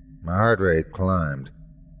 My heart rate climbed.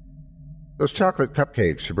 Those chocolate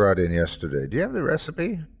cupcakes you brought in yesterday, do you have the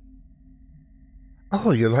recipe?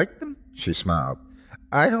 Oh, you like them? She smiled.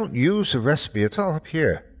 I don't use the recipe. It's all up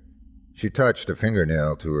here. She touched a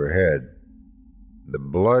fingernail to her head. The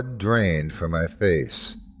blood drained from my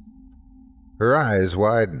face. Her eyes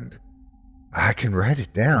widened. I can write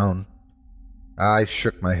it down. I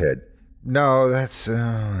shook my head. No, that's,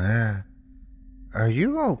 Are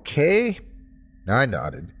you okay? I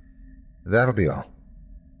nodded. That'll be all.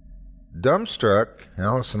 Dumbstruck,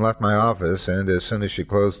 Allison left my office, and as soon as she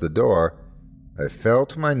closed the door, I fell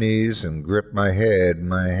to my knees and gripped my head in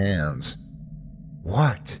my hands.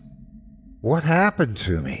 What? What happened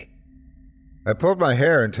to me? I pulled my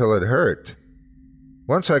hair until it hurt.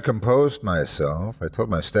 Once I composed myself, I told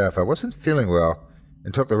my staff I wasn't feeling well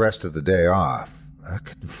and took the rest of the day off. I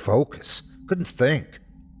couldn't focus, couldn't think.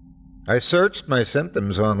 I searched my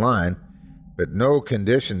symptoms online, but no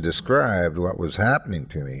condition described what was happening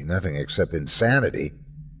to me, nothing except insanity.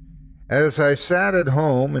 As I sat at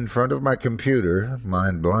home in front of my computer,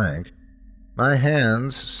 mind blank, my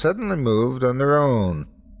hands suddenly moved on their own.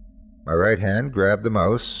 My right hand grabbed the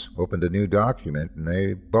mouse, opened a new document, and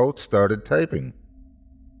they both started typing.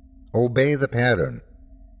 Obey the pattern.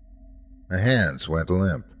 My hands went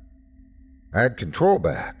limp. I had control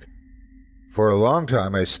back. For a long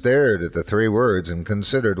time I stared at the 3 words and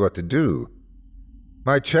considered what to do.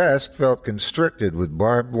 My chest felt constricted with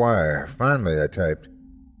barbed wire. Finally I typed,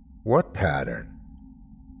 what pattern?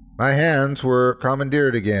 My hands were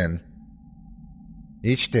commandeered again.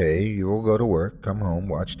 Each day you will go to work, come home,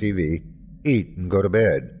 watch TV, eat, and go to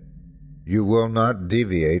bed. You will not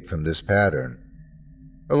deviate from this pattern.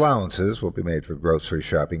 Allowances will be made for grocery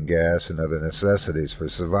shopping, gas, and other necessities for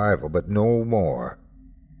survival, but no more.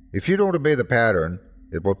 If you don't obey the pattern,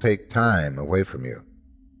 it will take time away from you.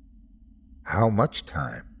 How much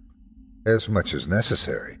time? As much as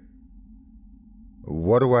necessary.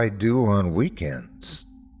 What do I do on weekends?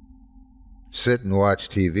 Sit and watch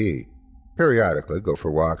TV. Periodically go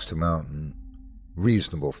for walks to mountain.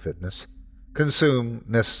 Reasonable fitness. Consume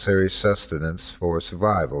necessary sustenance for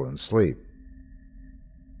survival and sleep.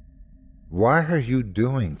 Why are you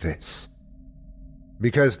doing this?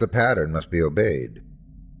 Because the pattern must be obeyed.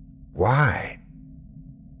 Why?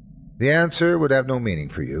 The answer would have no meaning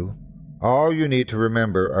for you. All you need to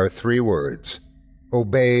remember are 3 words.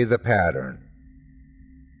 Obey the pattern.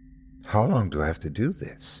 How long do I have to do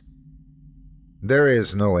this? There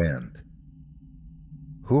is no end.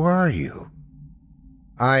 Who are you?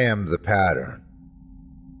 I am the pattern.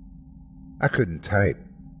 I couldn't type.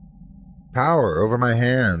 Power over my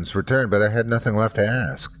hands returned, but I had nothing left to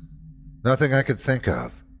ask. Nothing I could think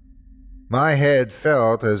of. My head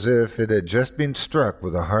felt as if it had just been struck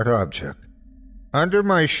with a hard object. Under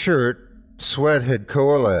my shirt, sweat had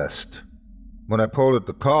coalesced. When I pulled at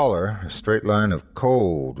the collar, a straight line of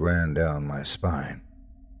cold ran down my spine.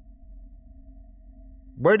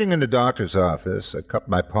 Waiting in the doctor's office, I cupped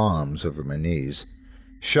my palms over my knees,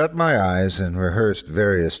 shut my eyes, and rehearsed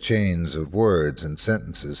various chains of words and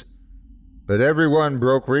sentences. But every one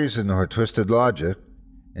broke reason or twisted logic,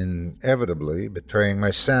 inevitably betraying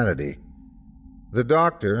my sanity. The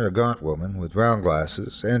doctor, a gaunt woman with round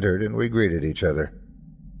glasses, entered and we greeted each other.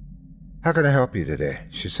 "How can I help you today?"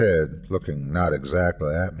 she said, looking not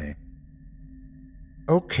exactly at me.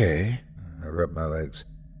 "Okay," I rubbed my legs.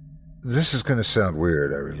 This is going to sound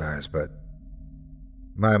weird, I realize, but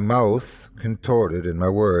my mouth contorted and my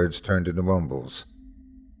words turned into mumbles.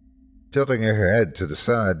 Tilting her head to the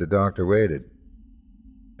side, the doctor waited.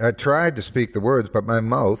 I tried to speak the words, but my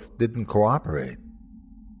mouth didn't cooperate.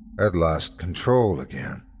 I'd lost control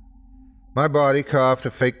again. My body coughed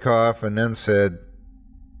a fake cough and then said,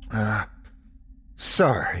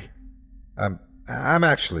 "Sorry. I'm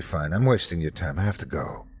actually fine. I'm wasting your time. I have to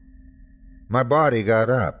go." My body got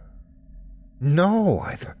up. "No,"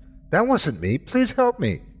 I thought. "That wasn't me. Please help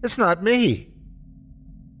me. It's not me."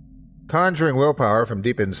 Conjuring willpower from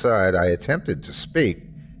deep inside, I attempted to speak,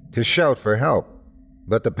 to shout for help,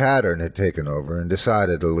 but the pattern had taken over and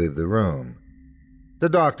decided to leave the room. The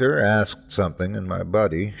doctor asked something, and my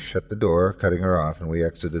buddy shut the door, cutting her off, and we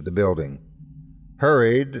exited the building.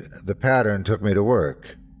 Hurried, the pattern took me to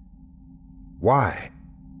work. Why?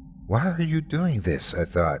 Why are you doing this? I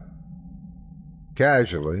thought.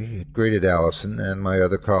 Casually, it greeted Allison and my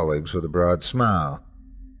other colleagues with a broad smile.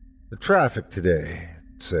 "The traffic today,"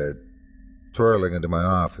 it said, twirling into my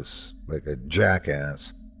office like a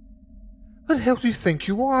jackass. "What the hell do you think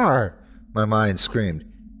you are?" my mind screamed.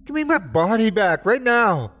 "Give me my body back right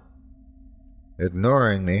now."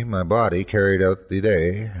 Ignoring me, my body carried out the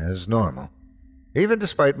day as normal. Even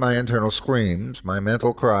despite my internal screams, my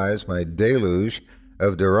mental cries, my deluge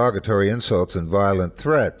of derogatory insults and violent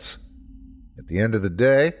threats. At the end of the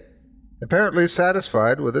day, apparently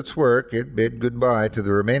satisfied with its work, it bid goodbye to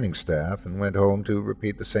the remaining staff and went home to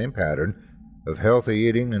repeat the same pattern of healthy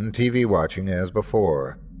eating and TV watching as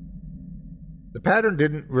before. The pattern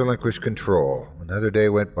didn't relinquish control. Another day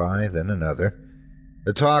went by, then another.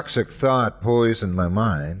 A toxic thought poisoned my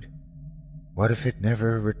mind. What if it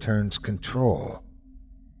never returns control?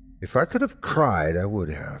 If I could have cried, I would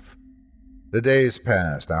have. The days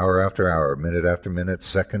passed, hour after hour, minute after minute,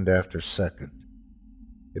 second after second.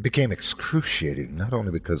 It became excruciating, not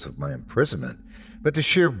only because of my imprisonment, but the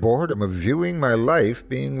sheer boredom of viewing my life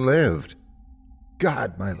being lived.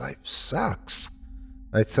 God, my life sucks,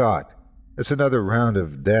 I thought. It's another round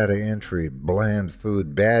of data entry, bland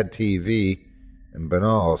food, bad TV, and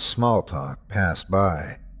banal small talk passed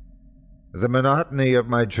by. The monotony of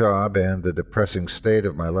my job and the depressing state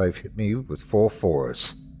of my life hit me with full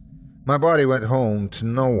force. My body went home to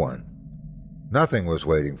no one. Nothing was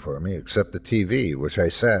waiting for me except the TV, which I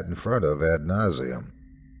sat in front of ad nauseum.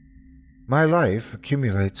 My life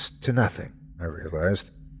accumulates to nothing, I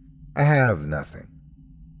realized. I have nothing.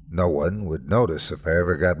 No one would notice if I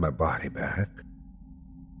ever got my body back.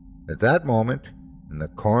 At that moment, in the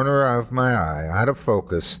corner of my eye, out of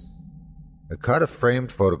focus, I caught a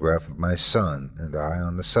framed photograph of my son and I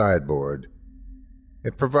on the sideboard.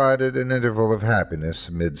 It provided an interval of happiness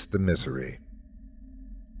amidst the misery.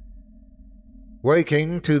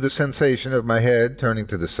 Waking to the sensation of my head turning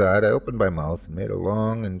to the side, I opened my mouth and made a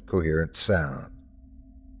long and coherent sound.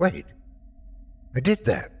 Wait, I did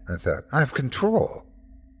that, I thought. I have control.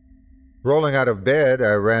 Rolling out of bed,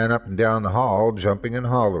 I ran up and down the hall, jumping and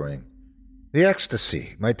hollering. The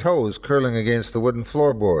ecstasy, my toes curling against the wooden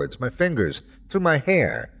floorboards, my fingers through my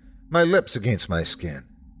hair, my lips against my skin.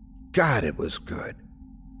 God, it was good.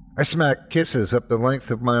 I smacked kisses up the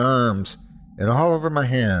length of my arms and all over my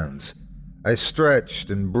hands. I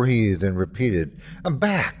stretched and breathed and repeated, I'm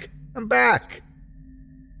back! I'm back!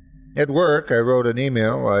 At work, I wrote an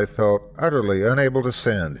email I felt utterly unable to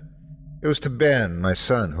send. It was to Ben, my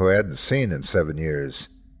son, who I hadn't seen in 7 years.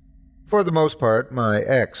 For the most part, my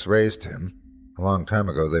ex raised him. A long time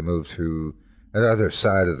ago, they moved to another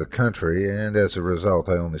side of the country, and as a result,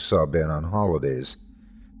 I only saw Ben on holidays.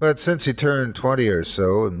 But since he turned 20 or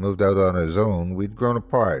so and moved out on his own, we'd grown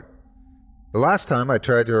apart. The last time I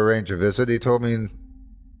tried to arrange a visit, he told me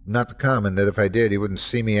not to come and that if I did, he wouldn't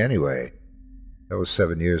see me anyway. That was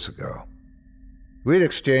 7 years ago. We'd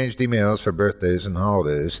exchanged emails for birthdays and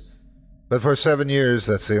holidays, but for 7 years,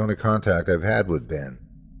 that's the only contact I've had with Ben.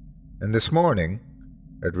 And this morning,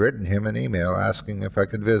 I'd written him an email asking if I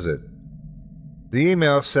could visit. The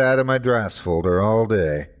email sat in my drafts folder all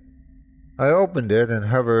day. I opened it and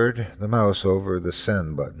hovered the mouse over the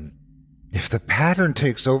send button. If the pattern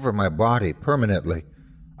takes over my body permanently,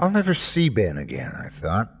 I'll never see Ben again, I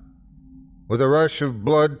thought. With a rush of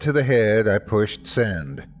blood to the head, I pushed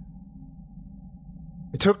send.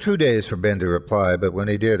 It took 2 days for Ben to reply, but when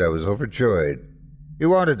he did, I was overjoyed. He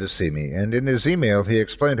wanted to see me, and in his email he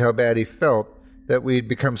explained how bad he felt that we'd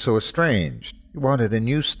become so estranged. He wanted a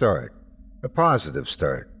new start, a positive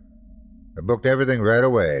start. I booked everything right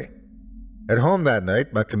away. At home that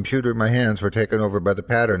night, my computer and my hands were taken over by the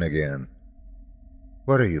pattern again.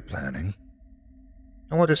 What are you planning?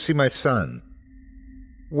 I want to see my son.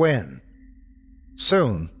 When?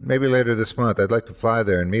 Soon, maybe later this month. I'd like to fly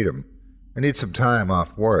there and meet him. I need some time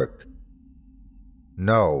off work.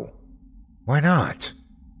 No. Why not?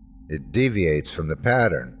 It deviates from the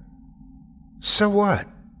pattern. So what?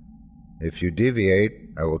 If you deviate,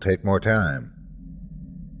 I will take more time.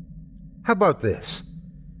 How about this?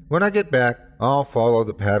 When I get back, I'll follow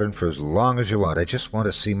the pattern for as long as you want. I just want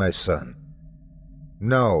to see my son.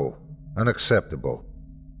 No, unacceptable.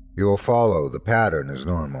 You will follow the pattern as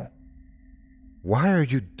normal. Why are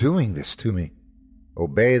you doing this to me?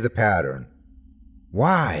 Obey the pattern.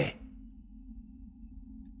 Why?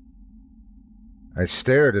 I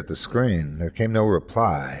stared at the screen. There came no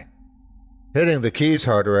reply. Hitting the keys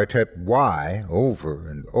harder, I typed "why" over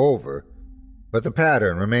and over, but the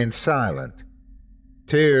pattern remained silent.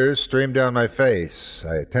 Tears streamed down my face.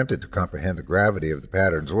 I attempted to comprehend the gravity of the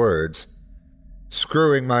pattern's words.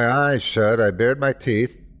 Screwing my eyes shut, I bared my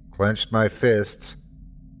teeth, clenched my fists,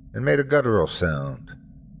 and made a guttural sound.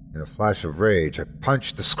 In a flash of rage, I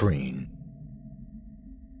punched the screen.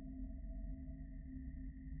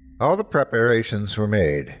 All the preparations were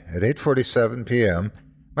made. At 8:47 p.m.,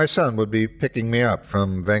 my son would be picking me up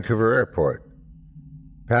from Vancouver Airport.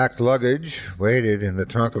 Packed luggage waited in the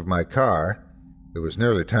trunk of my car. It was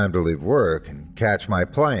nearly time to leave work and catch my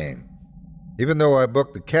plane. Even though I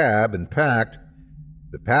booked the cab and packed,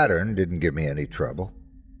 the pattern didn't give me any trouble.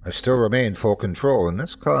 I still remained full control, and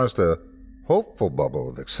this caused a hopeful bubble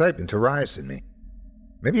of excitement to rise in me.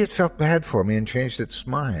 Maybe it felt bad for me and changed its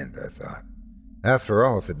mind, I thought. After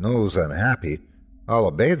all, if it knows I'm happy, I'll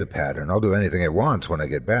obey the pattern. I'll do anything it wants when I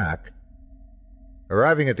get back.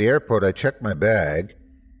 Arriving at the airport, I checked my bag,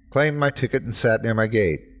 claimed my ticket, and sat near my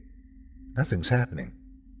gate. Nothing's happening.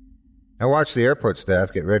 I watched the airport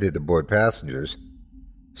staff get ready to board passengers.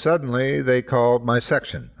 Suddenly, they called my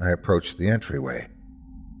section. I approached the entryway.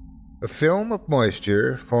 A film of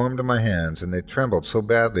moisture formed in my hands, and they trembled so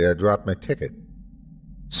badly I dropped my ticket.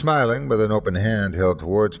 Smiling with an open hand held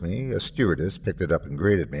towards me, a stewardess picked it up and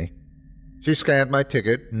greeted me. She scanned my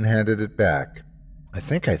ticket and handed it back. I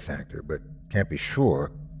think I thanked her, but can't be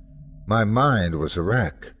sure. My mind was a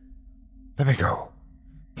wreck. Let me go.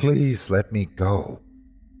 Please let me go.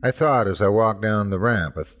 I thought as I walked down the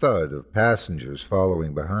ramp, a thud of passengers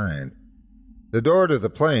following behind. The door to the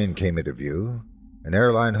plane came into view. An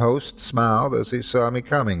airline host smiled as he saw me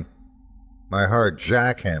coming. My heart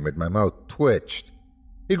jackhammered, my mouth twitched.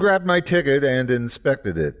 He grabbed my ticket and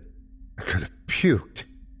inspected it. I could have puked.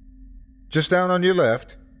 Just down on your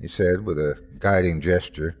left, he said with a guiding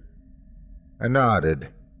gesture. I nodded.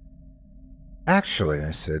 Actually,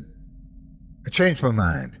 I said, I changed my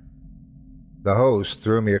mind. The host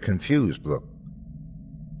threw me a confused look.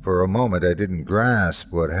 For a moment, I didn't grasp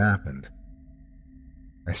what happened.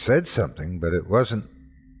 I said something, but it wasn't.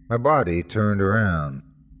 My body turned around.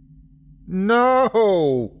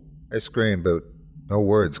 No! I screamed, but no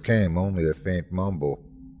words came, only a faint mumble.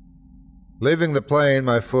 Leaving the plane,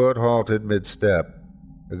 my foot halted mid-step.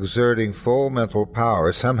 Exerting full mental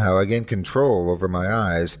power, somehow I gained control over my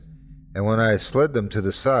eyes, and when I slid them to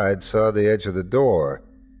the side, saw the edge of the door.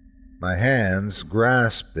 My hands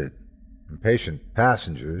grasped it. Impatient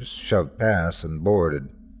passengers shoved past and boarded.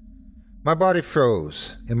 My body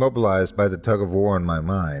froze, immobilized by the tug-of-war in my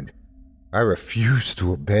mind. I refused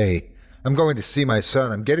to obey. I'm going to see my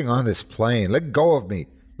son. I'm getting on this plane. Let go of me.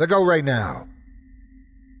 Let go right now.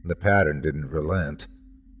 The pattern didn't relent.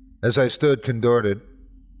 As I stood contorted,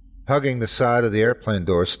 hugging the side of the airplane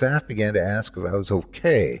door, staff began to ask if I was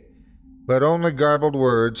okay, but only garbled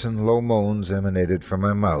words and low moans emanated from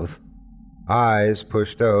my mouth. Eyes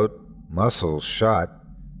pushed out, muscles shot.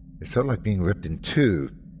 It felt like being ripped in two.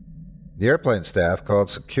 The airplane staff called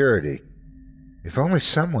security. If only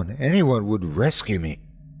someone, anyone, would rescue me.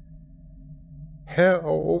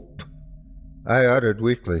 Help! I uttered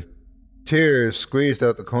weakly. Tears squeezed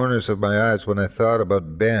out the corners of my eyes when I thought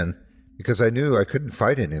about Ben, because I knew I couldn't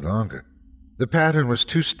fight any longer. The pattern was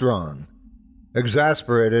too strong.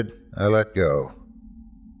 Exasperated, I let go.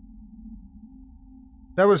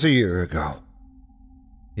 That was a year ago.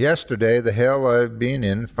 Yesterday, the hell I've been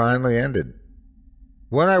in finally ended.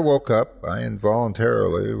 When I woke up, I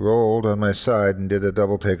involuntarily rolled on my side and did a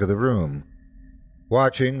double take of the room.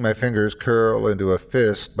 Watching my fingers curl into a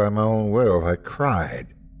fist by my own will, I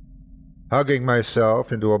cried. Hugging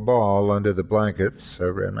myself into a ball under the blankets, I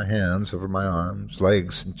ran my hands over my arms,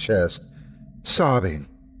 legs, and chest, sobbing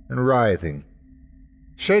and writhing.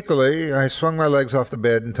 Shakily, I swung my legs off the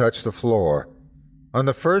bed and touched the floor. On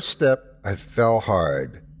the first step, I fell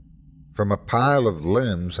hard. From a pile of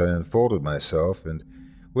limbs, I unfolded myself, and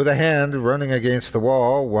with a hand running against the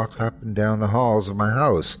wall, walked up and down the halls of my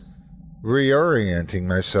house, reorienting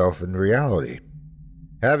myself in reality.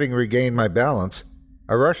 Having regained my balance,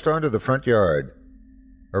 I rushed onto the front yard.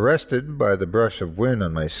 Arrested by the brush of wind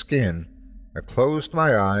on my skin, I closed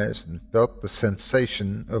my eyes and felt the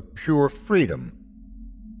sensation of pure freedom.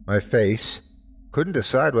 My face couldn't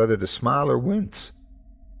decide whether to smile or wince.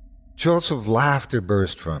 Jolts of laughter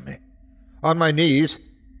burst from me. On my knees,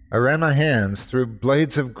 I ran my hands through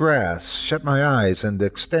blades of grass, shut my eyes, and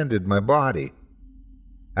extended my body.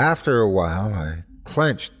 After a while, I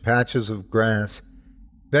clenched patches of grass,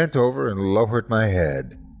 bent over, and lowered my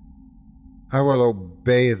head. "I will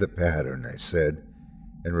obey the pattern," I said,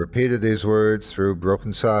 and repeated these words through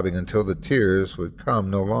broken sobbing until the tears would come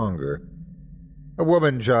no longer. A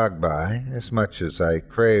woman jogged by. As much as I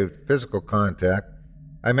craved physical contact,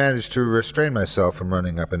 I managed to restrain myself from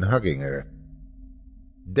running up and hugging her.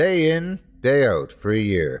 Day in, day out for a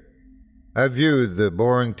year, I viewed the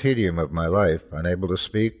boring tedium of my life, unable to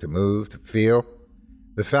speak, to move, to feel.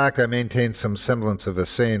 The fact I maintained some semblance of a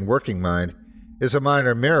sane working mind is a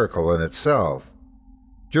minor miracle in itself.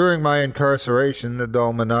 During my incarceration, the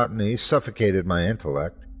dull monotony suffocated my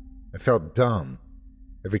intellect. I felt dumb,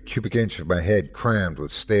 every cubic inch of my head crammed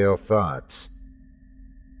with stale thoughts.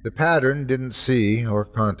 The pattern didn't see or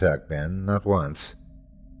contact Ben, not once.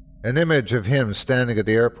 An image of him standing at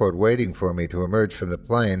the airport waiting for me to emerge from the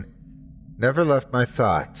plane never left my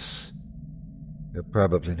thoughts. He'll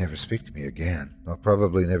probably never speak to me again. I'll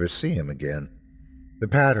probably never see him again. The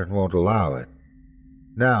pattern won't allow it.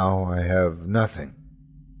 Now I have nothing.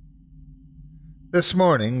 This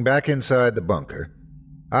morning, back inside the bunker,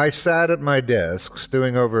 I sat at my desk,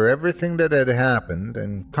 stewing over everything that had happened,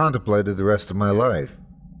 and contemplated the rest of my life.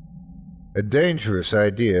 A dangerous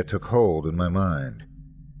idea took hold in my mind.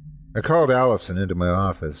 I called Allison into my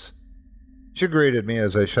office. She greeted me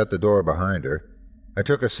as I shut the door behind her. I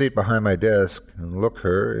took a seat behind my desk and looked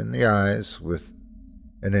her in the eyes with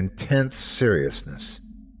an intense seriousness.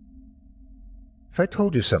 "If I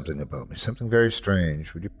told you something about me, something very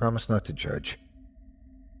strange, would you promise not to judge?"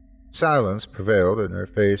 Silence prevailed, and her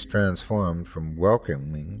face transformed from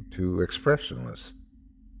welcoming to expressionless.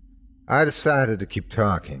 I decided to keep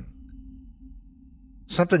talking.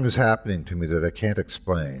 "Something is happening to me that I can't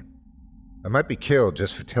explain. I might be killed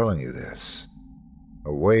just for telling you this."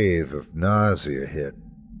 A wave of nausea hit.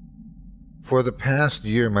 "For the past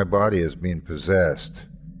year, my body has been possessed.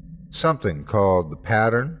 Something called the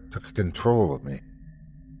pattern took control of me."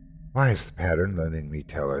 Why is the pattern letting me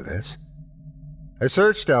tell her this? I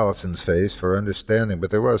searched Allison's face for understanding, but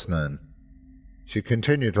there was none. She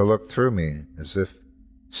continued to look through me, as if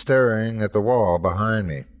staring at the wall behind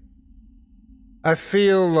me. "I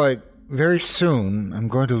feel like very soon I'm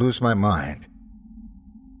going to lose my mind.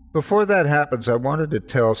 Before that happens, I wanted to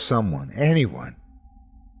tell someone, anyone.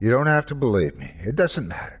 You don't have to believe me. It doesn't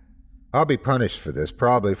matter. I'll be punished for this,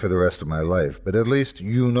 probably for the rest of my life, but at least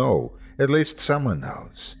you know. At least someone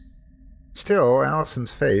knows." Still,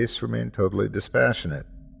 Allison's face remained totally dispassionate.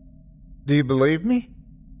 "Do you believe me?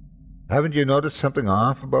 Haven't you noticed something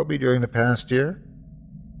off about me during the past year?"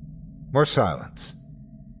 More silence.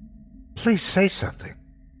 "Please say something."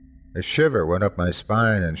 A shiver went up my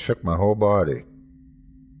spine and shook my whole body.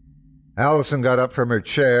 Allison got up from her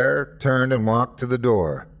chair, turned and walked to the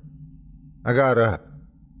door. I got up.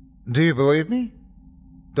 "Do you believe me?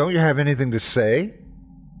 Don't you have anything to say?"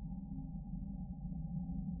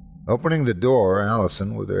 Opening the door,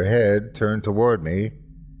 Allison, with her head turned toward me,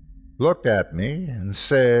 looked at me and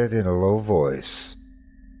said in a low voice,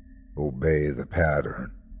 "Obey the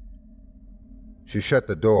pattern." She shut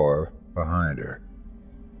the door behind her.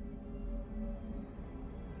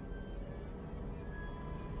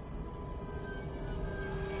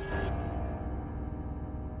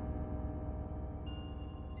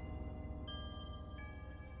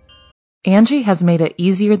 Angie has made it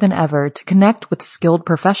easier than ever to connect with skilled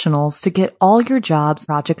professionals to get all your jobs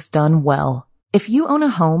projects done well. If you own a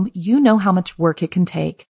home, you know how much work it can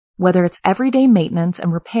take, whether it's everyday maintenance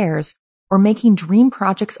and repairs or making dream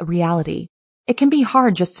projects a reality. It can be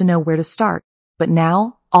hard just to know where to start, but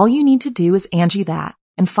now all you need to do is Angie that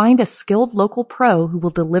and find a skilled local pro who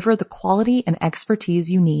will deliver the quality and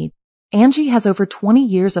expertise you need. Angie has over 20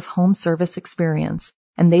 years of home service experience,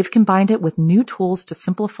 and they've combined it with new tools to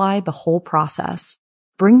simplify the whole process.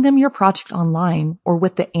 Bring them your project online or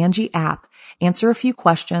with the Angie app, answer a few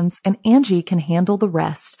questions, and Angie can handle the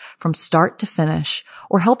rest from start to finish,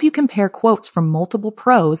 or help you compare quotes from multiple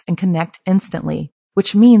pros and connect instantly,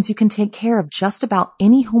 which means you can take care of just about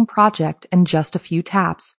any home project in just a few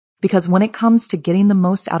taps. Because when it comes to getting the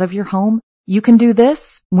most out of your home, you can do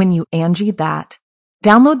this when you Angie that.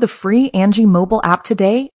 Download the free Angie mobile app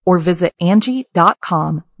today or visit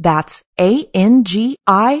Angie.com. That's ANGI.com.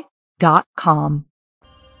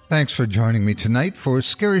 Thanks for joining me tonight for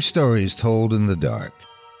Scary Stories Told in the Dark.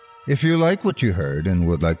 If you like what you heard and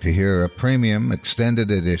would like to hear a premium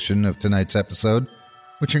extended edition of tonight's episode,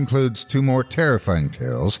 which includes 2 more terrifying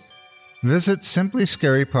tales, visit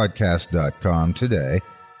simplyscarypodcast.com today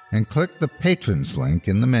and click the Patrons link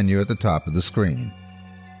in the menu at the top of the screen.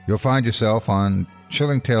 You'll find yourself on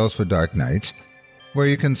Chilling Tales for Dark Nights, where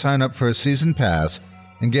you can sign up for a season pass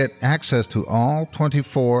and get access to all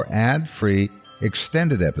 24 ad-free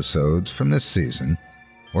extended episodes from this season,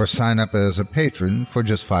 or sign up as a patron for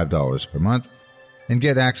just $5 per month and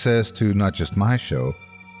get access to not just my show,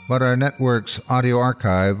 but our network's audio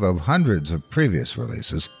archive of hundreds of previous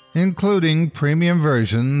releases, including premium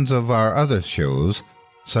versions of our other shows,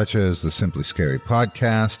 such as the Simply Scary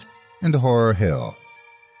Podcast and Horror Hill.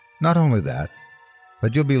 Not only that,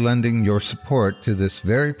 but you'll be lending your support to this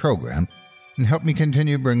very program and help me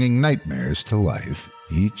continue bringing nightmares to life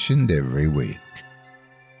each and every week.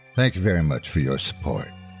 Thank you very much for your support.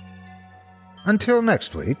 Until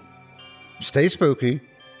next week, stay spooky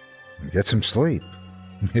and get some sleep,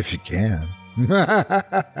 if you can.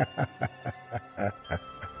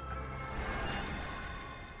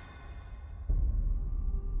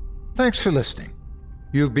 Thanks for listening.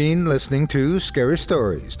 You've been listening to Scary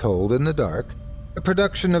Stories Told in the Dark, a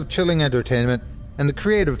production of Chilling Entertainment and the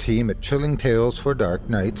creative team at Chilling Tales for Dark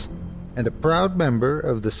Nights, and a proud member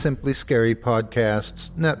of the Simply Scary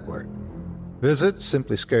Podcasts network. Visit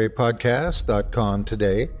simplyscarypodcast.com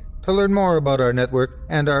today to learn more about our network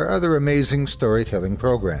and our other amazing storytelling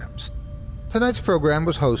programs. Tonight's program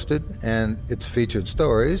was hosted, and its featured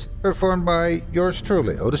stories performed by yours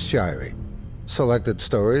truly, Otis Gyrie. Selected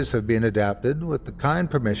stories have been adapted with the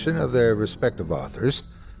kind permission of their respective authors.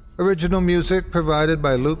 Original music provided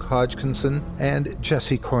by Luke Hodgkinson and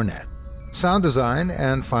Jesse Cornett. Sound design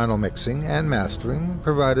and final mixing and mastering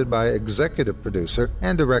provided by executive producer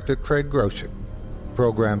and director Craig Groshek.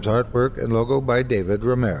 Program's artwork and logo by David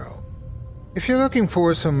Romero. If you're looking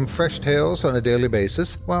for some fresh tales on a daily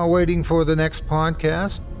basis while waiting for the next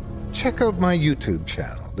podcast, check out my YouTube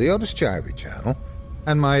channel, the Otis Gyrie channel,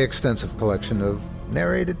 and my extensive collection of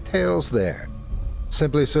narrated tales there.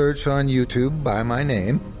 Simply search on YouTube by my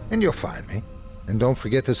name, and you'll find me. And don't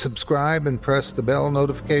forget to subscribe and press the bell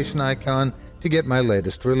notification icon to get my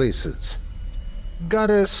latest releases. Got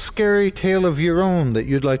a scary tale of your own that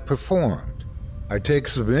you'd like performed? I take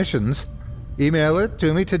submissions. Email it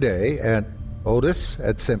to me today at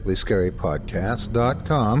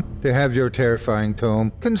otis@simplyscarypodcast.com to have your terrifying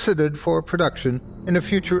tome considered for production in a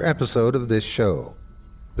future episode of this show.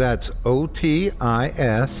 That's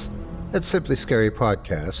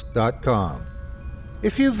OTIS@simplyscarypodcast.com.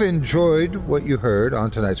 If you've enjoyed what you heard on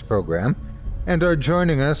tonight's program and are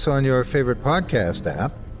joining us on your favorite podcast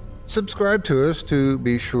app, subscribe to us to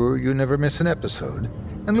be sure you never miss an episode,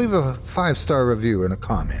 and leave a 5-star review and a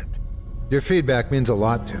comment. Your feedback means a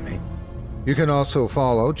lot to me. You can also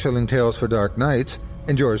follow Chilling Tales for Dark Nights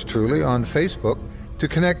and yours truly on Facebook to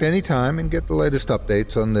connect anytime and get the latest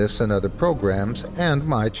updates on this and other programs and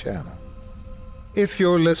my channel. If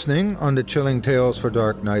you're listening on the Chilling Tales for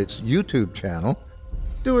Dark Nights YouTube channel,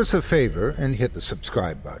 do us a favor and hit the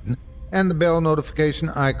subscribe button and the bell notification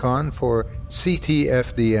icon for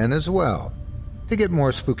CTFDN as well to get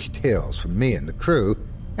more spooky tales from me and the crew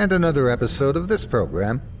and another episode of this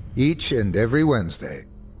program each and every Wednesday.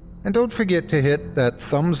 And don't forget to hit that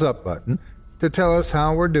thumbs up button to tell us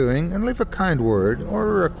how we're doing and leave a kind word or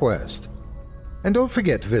a request. And don't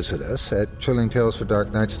forget to visit us at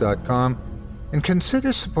chillingtalesfordarknights.com and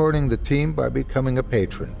consider supporting the team by becoming a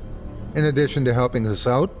patron. In addition to helping us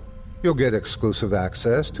out, you'll get exclusive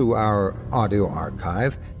access to our audio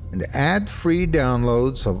archive and ad-free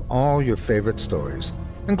downloads of all your favorite stories,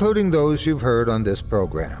 including those you've heard on this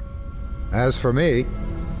program. As for me,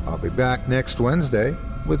 I'll be back next Wednesday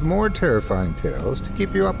with more terrifying tales to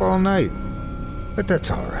keep you up all night. But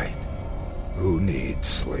that's all right. Who needs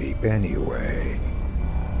sleep anyway?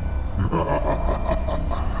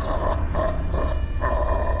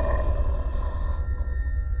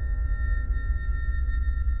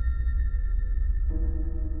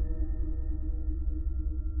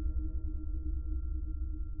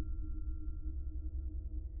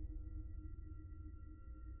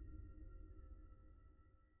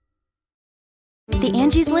 The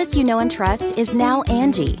Angie's List you know and trust is now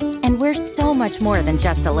Angie, and we're so much more than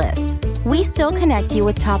just a list. We still connect you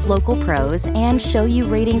with top local pros and show you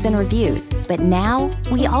ratings and reviews, but now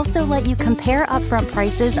we also let you compare upfront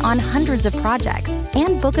prices on hundreds of projects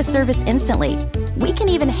and book a service instantly. We can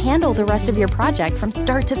even handle the rest of your project from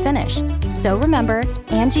start to finish. So remember,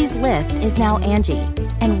 Angie's List is now Angie,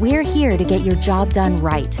 and we're here to get your job done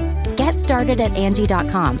right. Get started at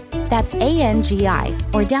Angie.com. That's ANGI,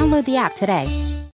 or download the app today.